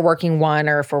like if we're working one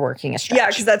or if we're working a stretch. Yeah,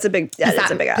 because that's a big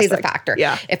aspect. Plays a factor.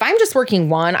 Yeah. If I'm just working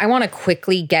one, I want to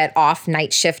quickly get off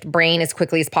night shift brain as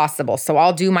quickly as possible. So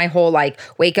I'll do my whole like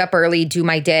wake up early, do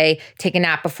my day, take a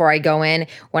nap before I go in.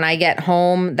 When I get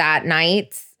home that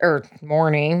night or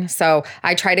morning, so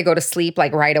I try to go to sleep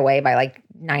like right away by like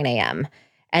 9 a.m.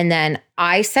 And then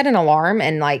I set an alarm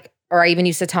and like, or I even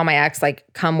used to tell my ex like,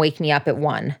 come wake me up at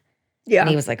 1. Yeah.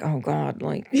 And he was like, oh God,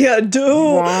 like, yeah, do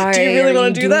you really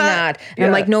want to do that? And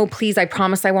I'm like, no, please, I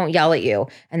promise I won't yell at you.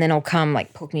 And then he'll come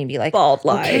like poke me and be like, bald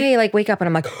lie. Okay, like wake up. And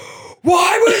I'm like,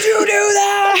 why would you do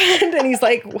that? And he's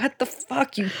like, what the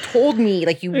fuck? You told me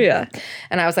like you. Yeah.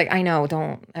 And I was like, I know,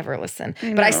 don't ever listen.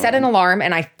 But I set an alarm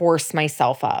and I force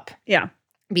myself up. Yeah.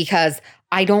 Because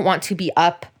I don't want to be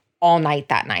up all night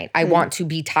that night. I want to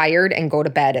be tired and go to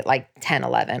bed at like 10,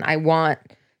 11. I want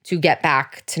to get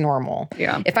back to normal.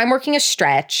 Yeah. If I'm working a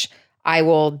stretch, I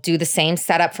will do the same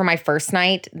setup for my first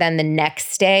night. Then the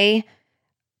next day,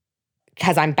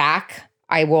 because I'm back,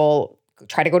 I will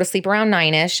try to go to sleep around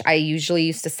 9-ish. I usually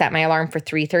used to set my alarm for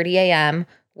 3:30 a.m.,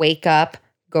 wake up,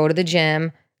 go to the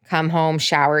gym, come home,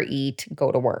 shower, eat,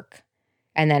 go to work.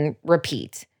 And then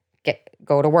repeat.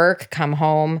 Go to work, come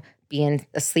home, be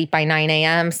asleep by 9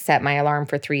 a.m., set my alarm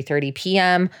for 3:30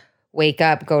 p.m., wake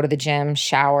up, go to the gym,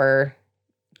 shower,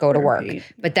 go to work.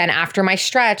 But then after my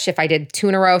stretch, if I did 2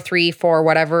 in a row, 3, 4,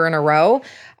 whatever in a row,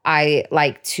 I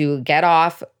like to get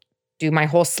off, do my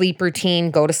whole sleep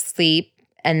routine, go to sleep,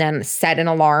 and then set an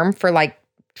alarm for like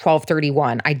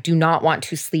 12:31. I do not want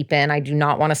to sleep in. I do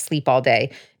not want to sleep all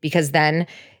day because then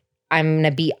I'm going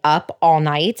to be up all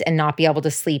night and not be able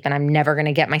to sleep. And I'm never going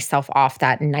to get myself off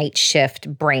that night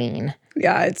shift brain.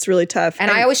 Yeah, it's really tough.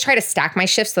 And I always try to stack my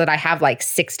shifts so that I have like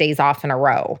 6 days off in a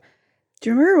row. Do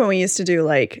you remember when we used to do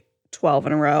like 12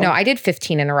 in a row? No, I did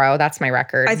 15 in a row. That's my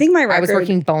record. I think my record. I was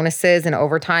working bonuses and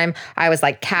overtime. I was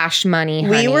like cash money,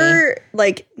 honey. We were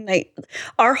like,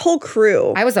 our whole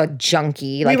crew. I was a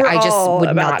junkie. Like I just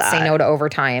would not say no to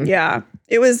overtime. Yeah.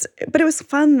 It was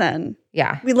fun then.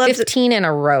 Yeah. We loved 15 in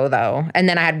a row though. And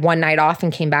then I had one night off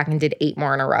and came back and did 8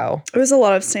 more in a row. It was a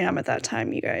lot of Sam at that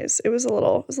time, you guys. It was a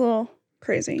little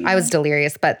crazy. I was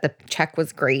delirious, but the check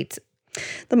was great.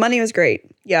 The money was great.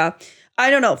 Yeah. I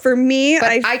don't know. For me,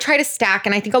 but I try to stack,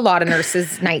 and I think a lot of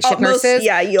nurses, night shift nurses,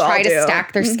 try to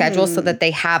stack their schedule so that they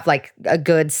have like a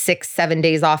good 6-7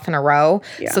 days off in a row.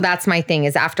 Yeah. So that's my thing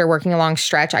is after working a long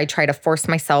stretch, I try to force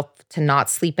myself to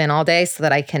not sleep in all day so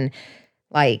that I can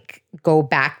like go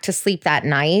back to sleep that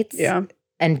night. Yeah.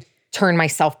 And turn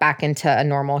myself back into a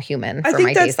normal human for my days off. I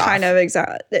think that's kind of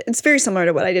exact. It's very similar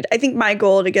to what I did. I think my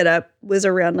goal to get up was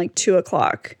around like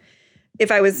 2:00. If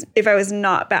I was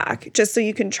not back, just so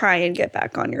you can try and get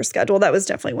back on your schedule. That was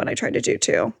definitely what I tried to do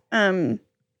too. I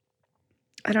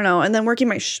don't know. And then working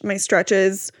my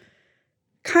stretches,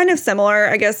 kind of similar.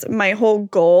 I guess my whole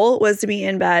goal was to be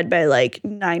in bed by like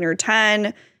 9 or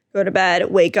 10, go to bed,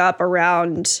 wake up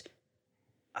around,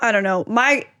 I don't know.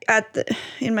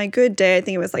 In my good day, I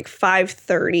think it was like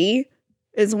 5:30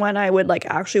 is when I would like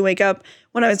actually wake up.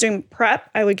 When I was doing prep,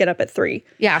 I would get up at 3.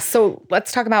 Yeah. So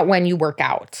let's talk about when you work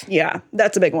out. Yeah,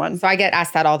 that's a big one. So I get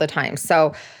asked that all the time.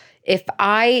 So if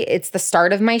it's the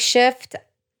start of my shift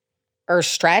or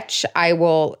stretch, I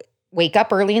will wake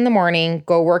up early in the morning,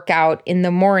 go work out in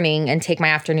the morning and take my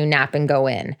afternoon nap and go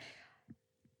in.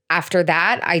 After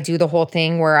that, I do the whole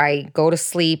thing where I go to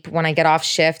sleep when I get off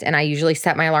shift and I usually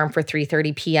set my alarm for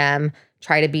 3:30 p.m.,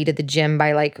 try to be to the gym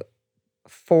by like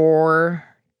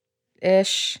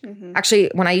 4-ish. Mm-hmm.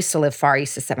 Actually, when I used to live far, I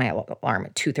used to set my alarm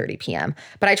at 2:30 p.m.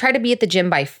 But I try to be at the gym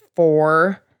by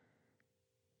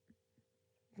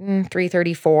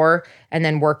 3:34, and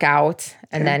then work out,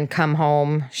 and then come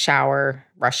home, shower,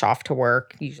 rush off to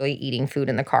work, usually eating food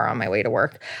in the car on my way to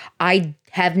work. I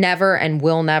have never and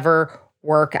will never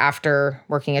work after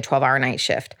working a 12-hour night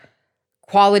shift.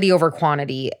 Quality over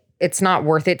quantity. It's not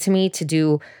worth it to me to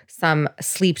do some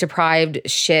sleep-deprived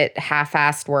shit,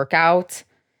 half-assed workout.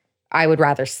 I would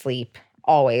rather sleep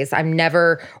always. I'd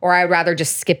rather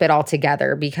just skip it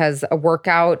altogether because a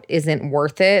workout isn't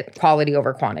worth it, quality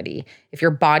over quantity. If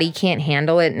your body can't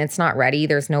handle it and it's not ready,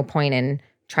 there's no point in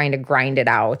trying to grind it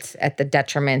out at the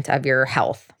detriment of your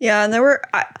health. Yeah, and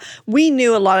we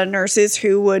knew a lot of nurses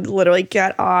who would literally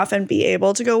get off and be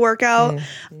able to go work out.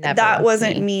 That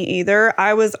wasn't me either.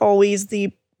 I was always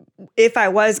if I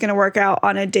was going to work out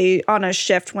on a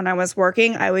shift when I was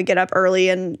working, I would get up early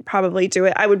and probably do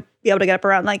it. I would be able to get up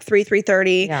around like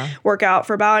 3:30, work out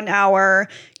for about an hour,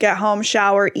 get home,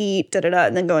 shower, eat,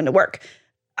 and then go into work.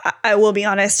 I will be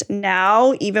honest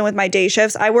now, even with my day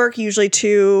shifts, I work usually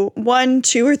 1,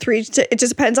 2, or 3. It just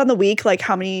depends on the week, like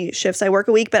how many shifts I work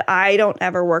a week. But I don't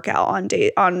ever work out on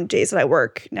days that I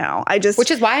work now. Which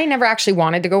is why I never actually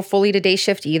wanted to go fully to day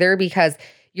shift either, because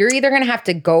you're either going to have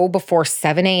to go before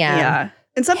 7 a.m. Yeah.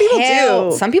 And some people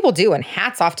do. Some people do, and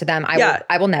hats off to them.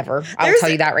 I will never. I'll tell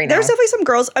you that right now. There's definitely some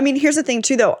girls. I mean, here's the thing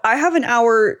too, though. I have an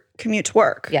hour commute to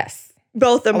work. Yes.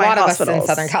 Both of my hospitals. A lot of us in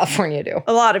Southern California do.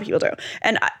 A lot of people do.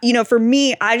 And for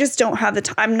me, I just don't have the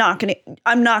time.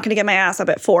 I'm not gonna get my ass up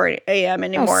at 4 a.m.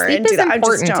 anymore sleep and do is that. I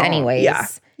important just don't.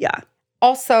 anyways. Yeah.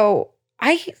 Also,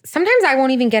 sometimes I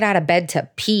won't even get out of bed to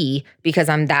pee because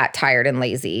I'm that tired and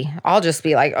lazy. I'll just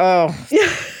be like, oh,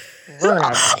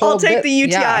 I'll take the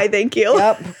UTI, thank you.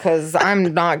 Yep, because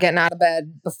I'm not getting out of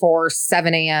bed before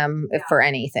 7 a.m. for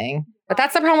anything. But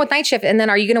that's the problem with night shift. And then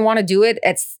are you going to want to do it?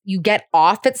 You get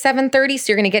off at 7:30, so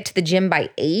you're going to get to the gym by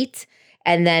 8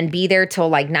 and then be there till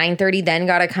like 9:30, then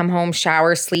got to come home,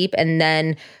 shower, sleep, and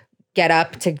then get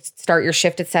up to start your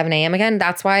shift at 7 a.m. again.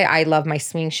 That's why I love my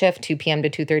swing shift, 2 p.m. to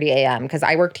 2:30 a.m. because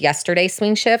I worked yesterday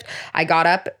swing shift. I got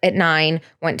up at 9,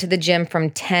 went to the gym from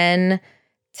 10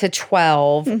 to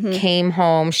 12, came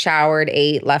home, showered,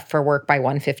 8, left for work by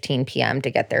 1:15 p.m. to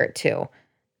get there at 2.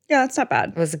 Yeah, that's not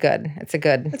bad. It was good. It's a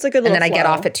good little And then I flow. get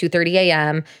off at 2:30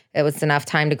 a.m. It was enough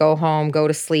time to go home, go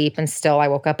to sleep, and still I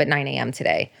woke up at 9 a.m.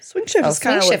 today. Swing shift is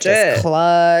kind of legit. Swing shift is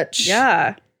clutch.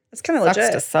 Yeah. It's kind of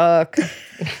legit. Sucks to suck.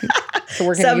 To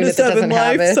work in a unit that doesn't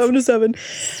have it. 7 to 7.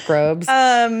 Scrubs.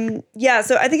 Yeah,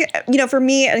 so I think, for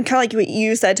me, and kind of like what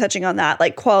you said, touching on that,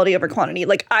 like quality over quantity,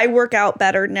 like I work out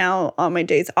better now on my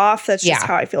days off. That's just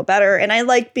how I feel better. And I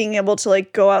like being able to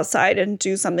like go outside and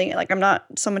do something. Like I'm not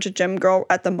so much a gym girl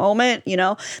at the moment,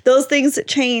 those things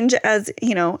change as,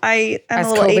 I'm as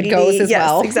a little COVID ADD. goes as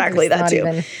well. Exactly, that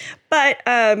too. But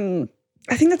I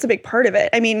think that's a big part of it.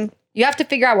 I mean, you have to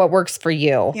figure out what works for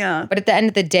you. Yeah. But at the end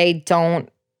of the day, don't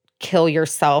kill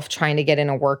yourself trying to get in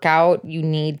a workout. You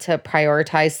need to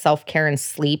prioritize self-care and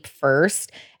sleep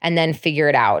first and then figure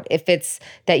it out. If it's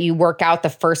that you work out the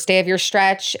first day of your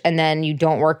stretch and then you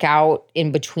don't work out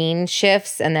in between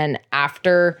shifts, and then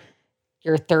after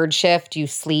your third shift, you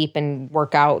sleep and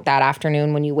work out that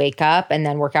afternoon when you wake up and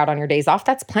then work out on your days off,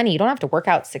 that's plenty. You don't have to work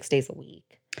out 6 days a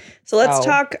week. So let's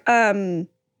talk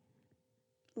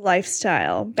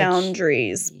lifestyle,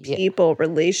 boundaries, people,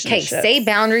 relationships. Okay, say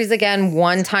boundaries again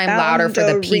one time louder for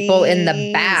the people in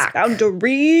the back.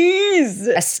 Boundaries.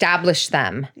 Establish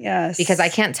them. Yes. Because I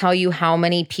can't tell you how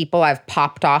many people I've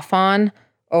popped off on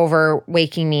over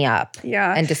waking me up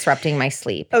and disrupting my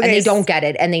sleep. Okay, and they don't get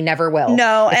it, and they never will.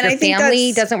 No, if and your I think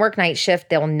family doesn't work night shift,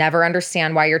 they'll never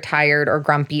understand why you're tired or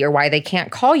grumpy or why they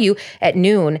can't call you at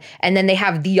noon. And then they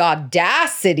have the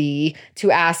audacity to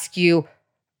ask you,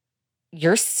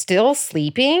 "You're still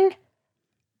sleeping?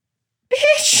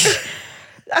 Bitch."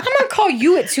 I'm going to call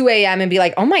you at 2 a.m. and be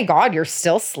like, "Oh my God, you're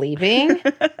still sleeping?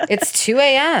 It's 2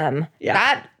 a.m. Yeah.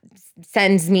 That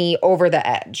sends me over the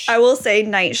edge. I will say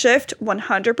night shift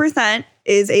 100%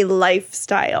 is a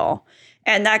lifestyle.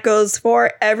 And that goes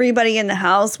for everybody in the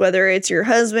house, whether it's your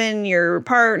husband, your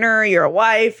partner, your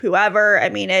wife, whoever. I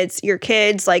mean, it's your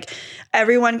kids. Like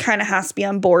everyone kind of has to be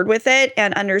on board with it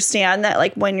and understand that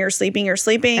like when you're sleeping, you're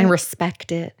sleeping. And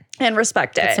respect it.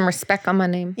 Get some respect on my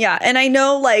name. Yeah. And I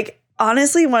know like,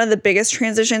 honestly, one of the biggest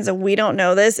transitions, and we don't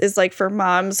know this, is like for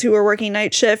moms who are working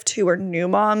night shift, who are new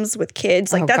moms with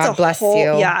kids. Like that's God bless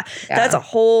you. That's a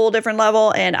whole different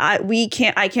level. And I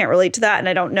can't relate to that, and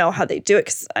I don't know how they do it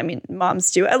because I mean, moms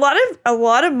do. A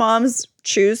lot of moms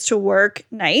choose to work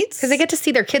nights because they get to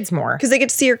see their kids more.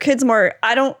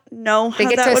 I don't know how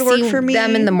that would work for me. They get to see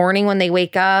them in the morning when they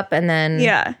wake up, and then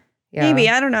maybe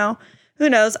I don't know. Who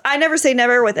knows? I never say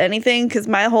never with anything because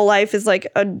my whole life is like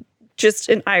just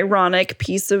an ironic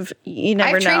piece of you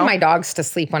never know. I've trained my dogs to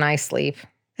sleep when I sleep.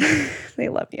 They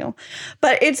love you.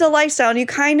 But it's a lifestyle. And you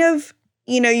kind of,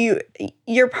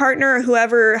 your partner,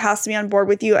 whoever has to be on board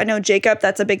with you. I know Jacob,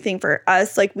 that's a big thing for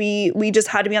us. Like we just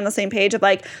had to be on the same page of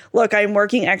like, look, I'm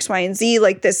working X, Y, and Z.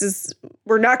 Like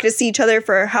we're not going to see each other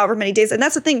for however many days. And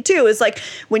that's the thing too, is like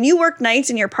when you work nights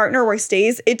and your partner works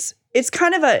days, it's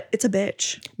kind of it's a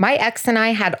bitch. My ex and I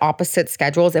had opposite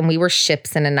schedules and we were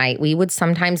ships in a night. We would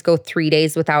sometimes go 3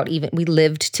 days we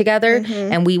lived together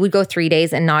and we would go 3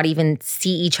 days and not even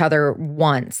see each other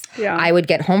once. Yeah. I would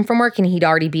get home from work and he'd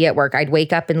already be at work. I'd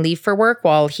wake up and leave for work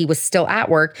while he was still at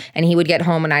work, and he would get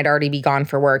home and I'd already be gone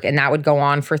for work. And that would go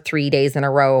on for 3 days in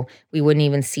a row. We wouldn't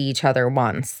even see each other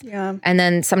once. Yeah. And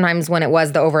then sometimes when it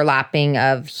was the overlapping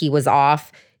of he was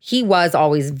off, he was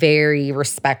always very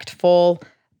respectful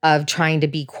of trying to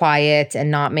be quiet and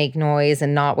not make noise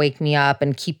and not wake me up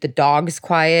and keep the dogs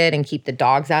quiet and keep the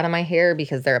dogs out of my hair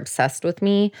because they're obsessed with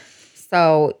me.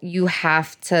 So you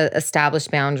have to establish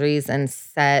boundaries and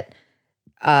set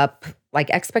up like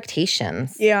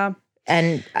expectations. Yeah.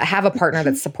 And have a partner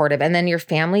that's supportive. And then your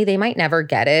family, they might never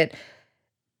get it.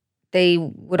 They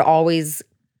would always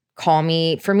call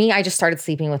me. For me, I just started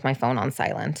sleeping with my phone on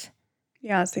silent.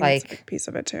 Yeah, I think that's a big piece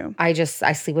of it too. I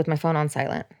sleep with my phone on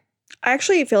silent. I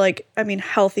actually feel like,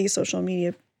 healthy social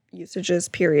media usages,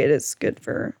 period, is good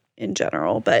for in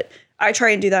general. But I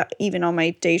try and do that even on my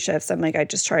day shifts. I'm like, I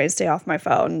just try and stay off my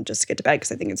phone just to get to bed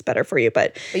because I think it's better for you.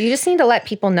 But you just need to let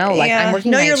people know, like, I'm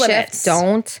working night shift.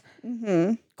 Don't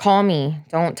call me.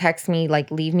 Don't text me. Like,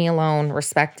 leave me alone.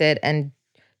 Respect it. And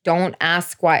don't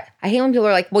ask why. I hate when people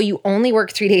are like, well, you only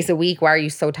work 3 days a week. Why are you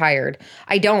so tired?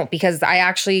 I don't, because I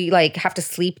actually like have to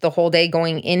sleep the whole day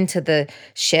going into the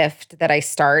shift that I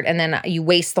start. And then you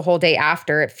waste the whole day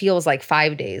after. It feels like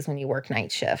 5 days when you work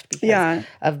night shift because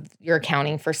of you're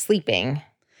accounting for sleeping.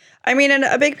 And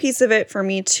a big piece of it for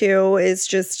me too is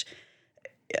just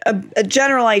a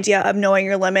general idea of knowing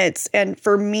your limits. And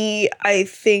for me, I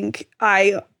think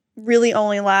I really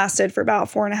only lasted for about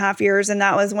 4.5 years. And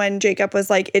that was when Jacob was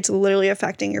like, it's literally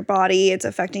affecting your body. It's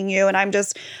affecting you. And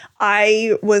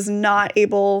I wasn't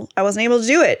able to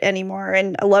do it anymore.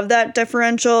 And I love that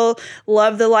differential,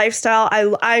 love the lifestyle.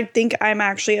 I think I'm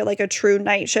actually like a true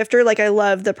night shifter. Like I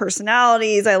love the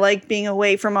personalities. I like being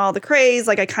away from all the craze.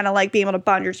 Like I kind of like being able to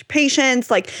bond with your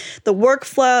patients, like the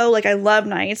workflow. Like I love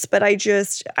nights, but I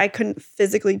couldn't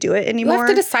physically do it anymore. You have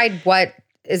to decide what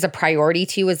is a priority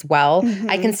to you as well.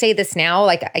 I can say this now,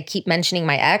 like I keep mentioning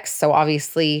my ex, so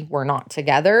obviously we're not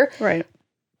together. Right.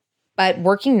 But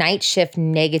working night shift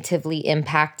negatively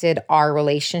impacted our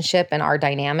relationship and our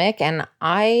dynamic. And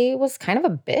I was kind of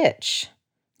a bitch,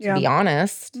 to be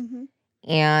honest.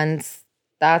 And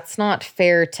that's not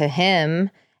fair to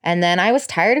him. And then I was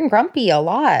tired and grumpy a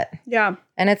lot. Yeah.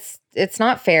 And it's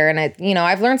not fair. And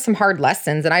I've learned some hard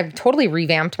lessons and I've totally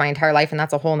revamped my entire life. And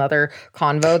that's a whole nother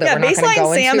convo that we're not going to go into right now.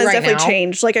 Baseline Sam has definitely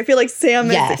changed. Like I feel like Sam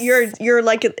is, you're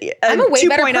like I'm a way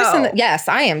better person. Yes,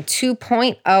 I am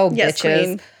 2.0 bitches.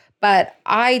 Queen. But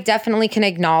I definitely can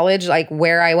acknowledge like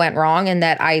where I went wrong and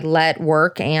that I let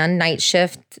work and night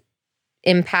shift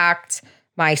impact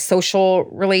my social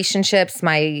relationships,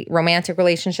 my romantic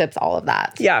relationships, all of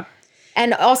that. Yeah.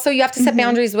 And also you have to set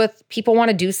boundaries with people want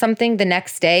to do something the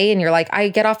next day and you're like, I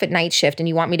get off at night shift and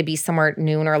you want me to be somewhere at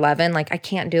noon or 11. Like I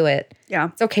can't do it. Yeah.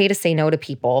 It's okay to say no to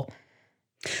people.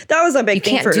 That was a big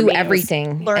thing for me. You can't do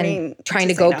everything learning and trying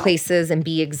to go places and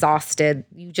be exhausted.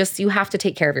 You have to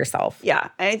take care of yourself. Yeah.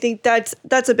 And I think that's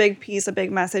a big piece, a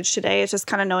big message today. It's just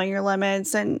kind of knowing your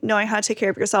limits and knowing how to take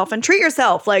care of yourself and treat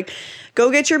yourself. Like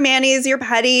go get your manis, your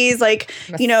petties, like,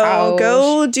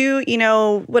 go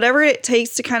do, whatever it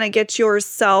takes to kind of get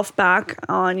yourself back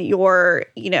on your,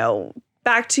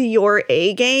 back to your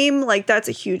A game. Like that's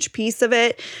a huge piece of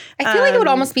it. I feel like it would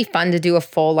almost be fun to do a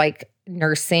full like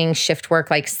nursing shift work,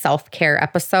 like self-care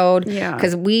episode. Yeah.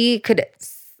 Because we could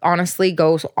honestly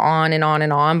go on and on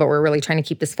and on, but we're really trying to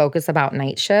keep this focus about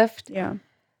night shift. Yeah.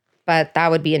 But that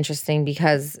would be interesting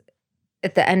because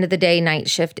at the end of the day, night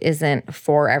shift isn't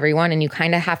for everyone. And you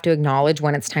kind of have to acknowledge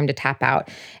when it's time to tap out.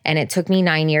 And it took me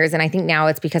 9 years. And I think now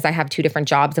it's because I have 2 different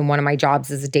jobs. And one of my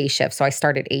jobs is a day shift. So I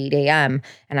start at 8 a.m.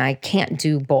 and I can't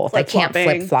do both. I can't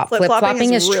flip-flop.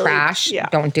 Flip-flopping is really trash. Yeah.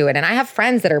 Don't do it. And I have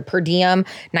friends that are per diem,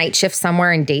 night shift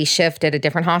somewhere and day shift at a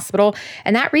different hospital.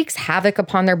 And that wreaks havoc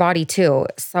upon their body too.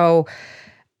 So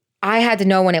I had to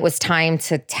know when it was time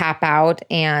to tap out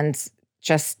and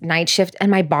just night shift,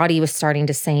 and my body was starting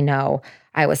to say no.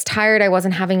 I was tired. I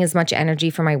wasn't having as much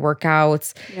energy for my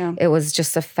workouts. Yeah. It was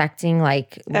just affecting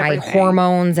like my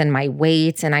hormones and my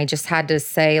weight. And I just had to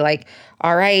say like,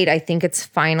 all right, I think it's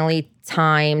finally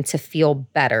time to feel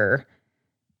better.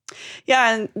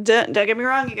 Yeah, and don't get me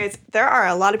wrong, you guys. There are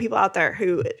a lot of people out there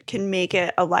who can make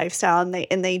it a lifestyle,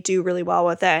 and they do really well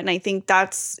with it. And I think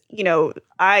that's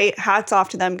I hats off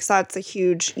to them because that's a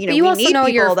huge but you also know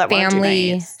your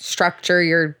family structure,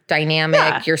 your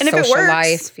dynamic, your social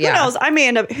life. Who knows? I may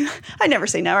end up. I never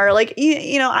say never. Like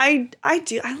I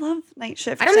love night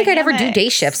shift. I don't think I'd ever do day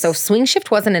shift. So if swing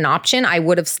shift wasn't an option, I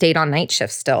would have stayed on night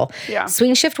shift still. Yeah,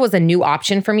 swing shift was a new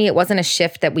option for me. It wasn't a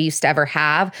shift that we used to ever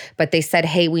have, but they said,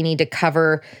 hey, we need to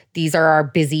cover. These are our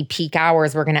busy peak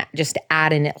hours. We're going to just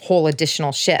add in a whole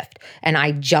additional shift. And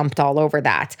I jumped all over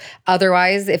that.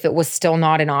 Otherwise, if it was still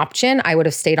not an option, I would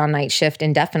have stayed on night shift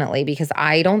indefinitely because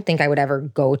I don't think I would ever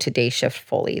go to day shift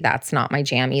fully. That's not my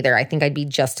jam either. I think I'd be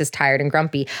just as tired and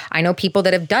grumpy. I know people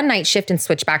that have done night shift and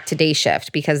switched back to day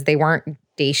shift because they weren't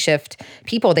day shift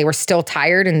people. They were still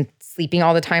tired and sleeping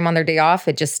all the time on their day off.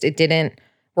 It didn't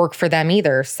work for them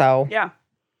either. So yeah.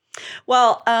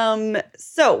 Well,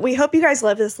 so we hope you guys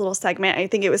love this little segment. I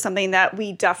think it was something that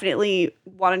we definitely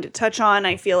wanted to touch on.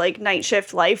 I feel like night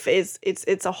shift life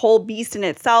it's a whole beast in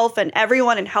itself, and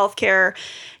everyone in healthcare,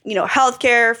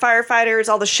 healthcare, firefighters,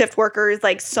 all the shift workers,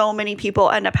 like so many people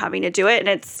end up having to do it. And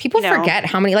it's people forget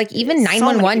how many, like even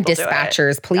 911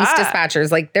 dispatchers, police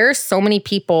dispatchers, like there's so many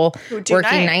people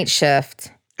working night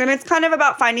shift. And it's kind of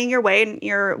about finding your way and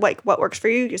your, like, what works for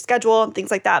you, your schedule and things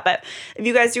like that. But if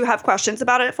you guys do have questions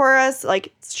about it for us,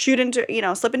 like slip into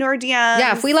our DMs.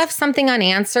 Yeah, if we left something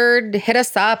unanswered, hit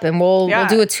us up and we'll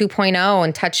do a 2.0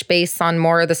 and touch base on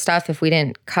more of the stuff if we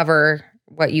didn't cover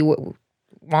what you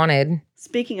wanted.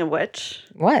 Speaking of which.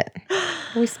 What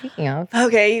are we speaking of?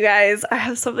 Okay, you guys, I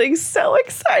have something so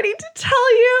exciting to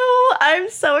tell you. I'm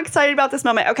so excited about this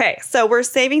moment. Okay, so we're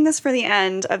saving this for the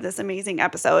end of this amazing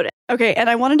episode. Okay, and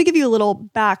I wanted to give you a little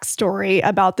backstory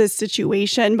about this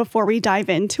situation before we dive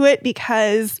into it,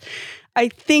 because I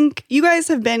think you guys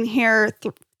have been here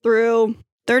through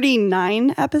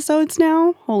 39 episodes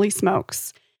now. Holy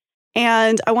smokes.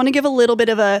 And I want to give a little bit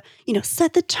of a,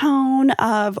 set the tone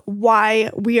of why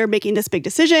we are making this big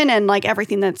decision and like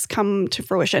everything that's come to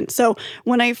fruition. So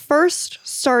when I first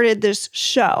started this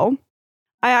show,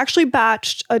 I actually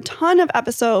batched a ton of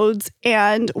episodes.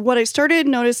 And what I started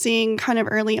noticing kind of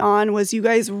early on was you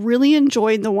guys really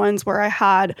enjoyed the ones where I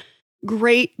had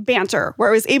great banter, where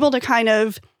I was able to kind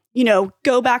of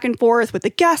go back and forth with the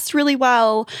guests really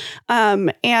well.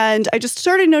 And I just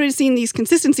started noticing these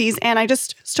consistencies, and I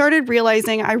just started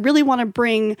realizing I really want to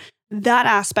bring that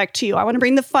aspect to you. I want to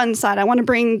bring the fun side. I want to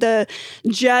bring the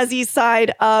jazzy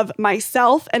side of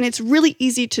myself. And it's really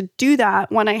easy to do that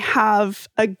when I have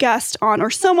a guest on or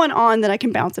someone on that I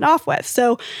can bounce it off with.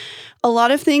 So a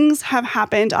lot of things have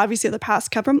happened, obviously, the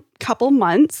past couple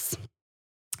months.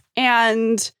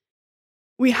 And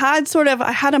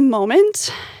I had a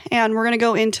moment, and we're going to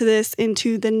go into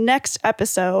the next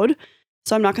episode.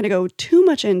 So I'm not going to go too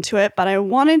much into it, but I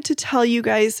wanted to tell you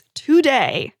guys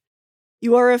today,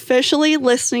 you are officially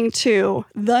listening to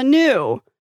the new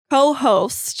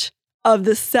co-host of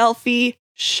the Selfie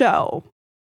Show,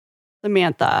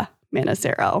 Samantha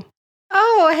Manassero.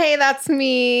 Oh, hey, that's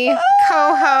me,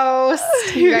 co-host.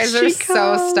 You guys are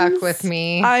so stuck with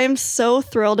me. I am so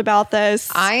thrilled about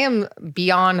this. I am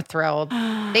beyond thrilled.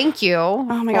 Thank you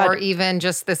for even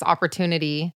just this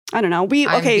opportunity. I don't know.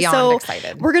 So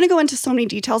excited. We're going to go into so many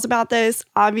details about this.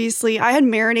 Obviously, I had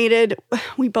marinated.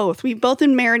 We've both been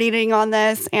marinating on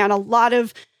this, and a lot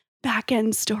of back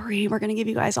end story. We're going to give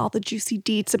you guys all the juicy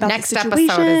deets about the situation.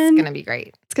 Next episode is going to be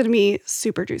great. It's going to be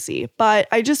super juicy. But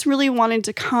I just really wanted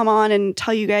to come on and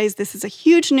tell you guys this is a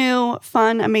huge new,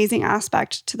 fun, amazing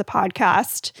aspect to the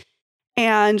podcast.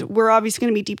 And we're obviously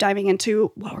going to be deep diving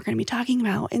into what we're going to be talking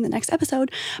about in the next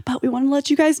episode. But we want to let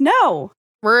you guys know.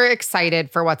 We're excited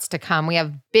for what's to come. We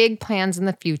have big plans in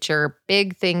the future,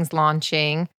 big things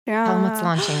launching. Yeah. Tell them what's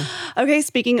launching. Okay,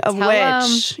 speaking of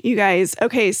which, you guys,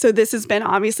 so this has been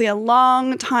obviously a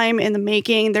long time in the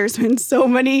making. There's been so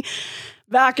many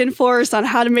back and forth on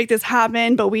how to make this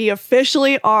happen, but we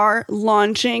officially are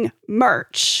launching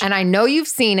merch. And I know you've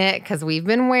seen it because we've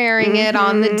been wearing it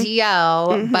on the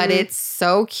DL, but it's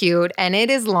so cute. And it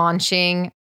is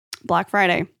launching Black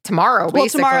Friday. Tomorrow,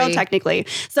 basically. Well, tomorrow, technically.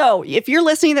 So if you're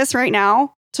listening to this right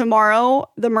now, tomorrow,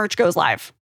 the merch goes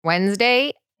live.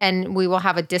 Wednesday, and we will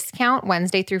have a discount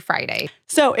Wednesday through Friday.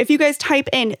 So if you guys type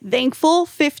in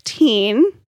Thankful15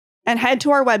 and head to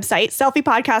our website,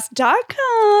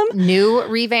 selfiepodcast.com. New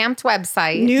revamped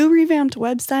website.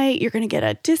 You're going to get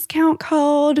a discount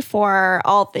code for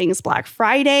all things Black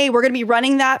Friday. We're going to be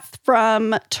running that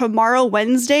from tomorrow,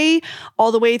 Wednesday,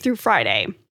 all the way through Friday.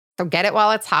 So get it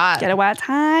while it's hot. Yes.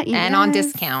 And on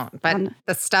discount. But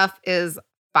the stuff is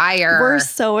fire. We're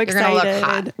so excited. You're gonna look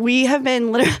hot. We have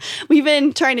been we've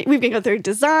been going through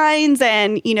designs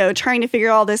and, trying to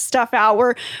figure all this stuff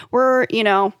out. We're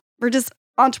just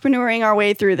entrepreneuring our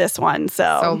way through this one.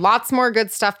 So lots more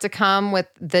good stuff to come with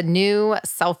the new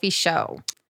Selfie Show.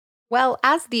 Well,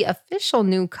 as the official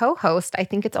new co-host, I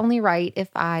think it's only right if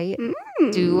I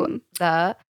do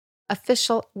the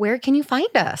official, where can you find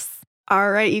us?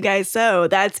 All right, you guys. So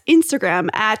that's Instagram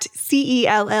at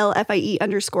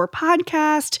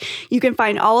CELLFIE_podcast. You can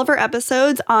find all of our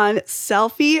episodes on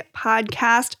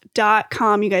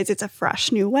selfiepodcast.com. You guys, it's a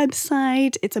fresh new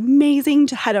website. It's amazing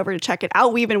to head over to check it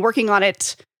out. We've been working on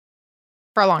it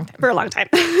For a long time. For a long time.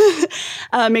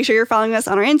 Make sure you're following us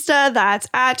on our Insta. That's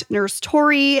at Nurse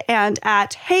Tori and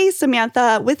at Hey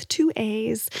Samantha with 2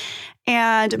 A's.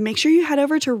 And make sure you head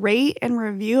over to rate and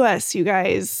review us, you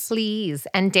guys. Please.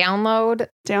 And download,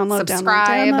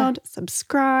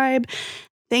 subscribe.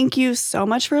 Thank you so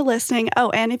much for listening.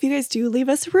 Oh, and if you guys do leave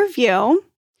us a review,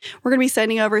 we're going to be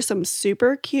sending over some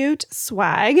super cute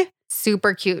swag.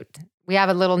 Super cute. We have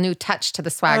a little new touch to the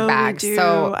swag bag. We do.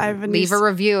 So leave a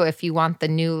review if you want the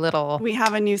new little We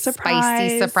have a new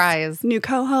spicy surprise. New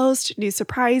co-host, new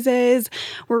surprises.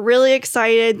 We're really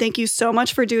excited. Thank you so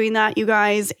much for doing that, you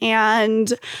guys.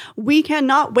 And we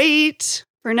cannot wait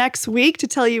for next week to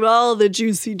tell you all the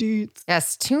juicy deets.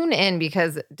 Yes, tune in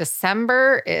because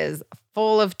December is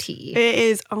full of tea. It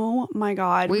is, oh my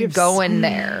God. We go in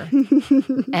there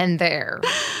and there.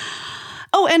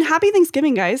 Oh, and happy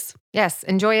Thanksgiving, guys. Yes,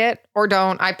 enjoy it or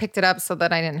don't. I picked it up so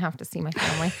that I didn't have to see my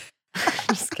family.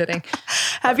 Just kidding.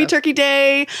 Happy Turkey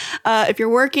Day. If you're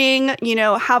working,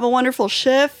 have a wonderful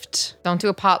shift. Don't do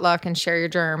a potluck and share your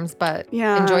germs, but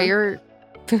enjoy your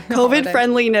COVID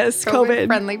friendliness.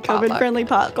 COVID-friendly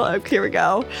potluck. Here we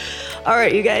go. All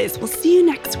right, you guys. We'll see you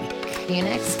next week. See you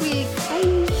next week.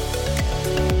 Bye.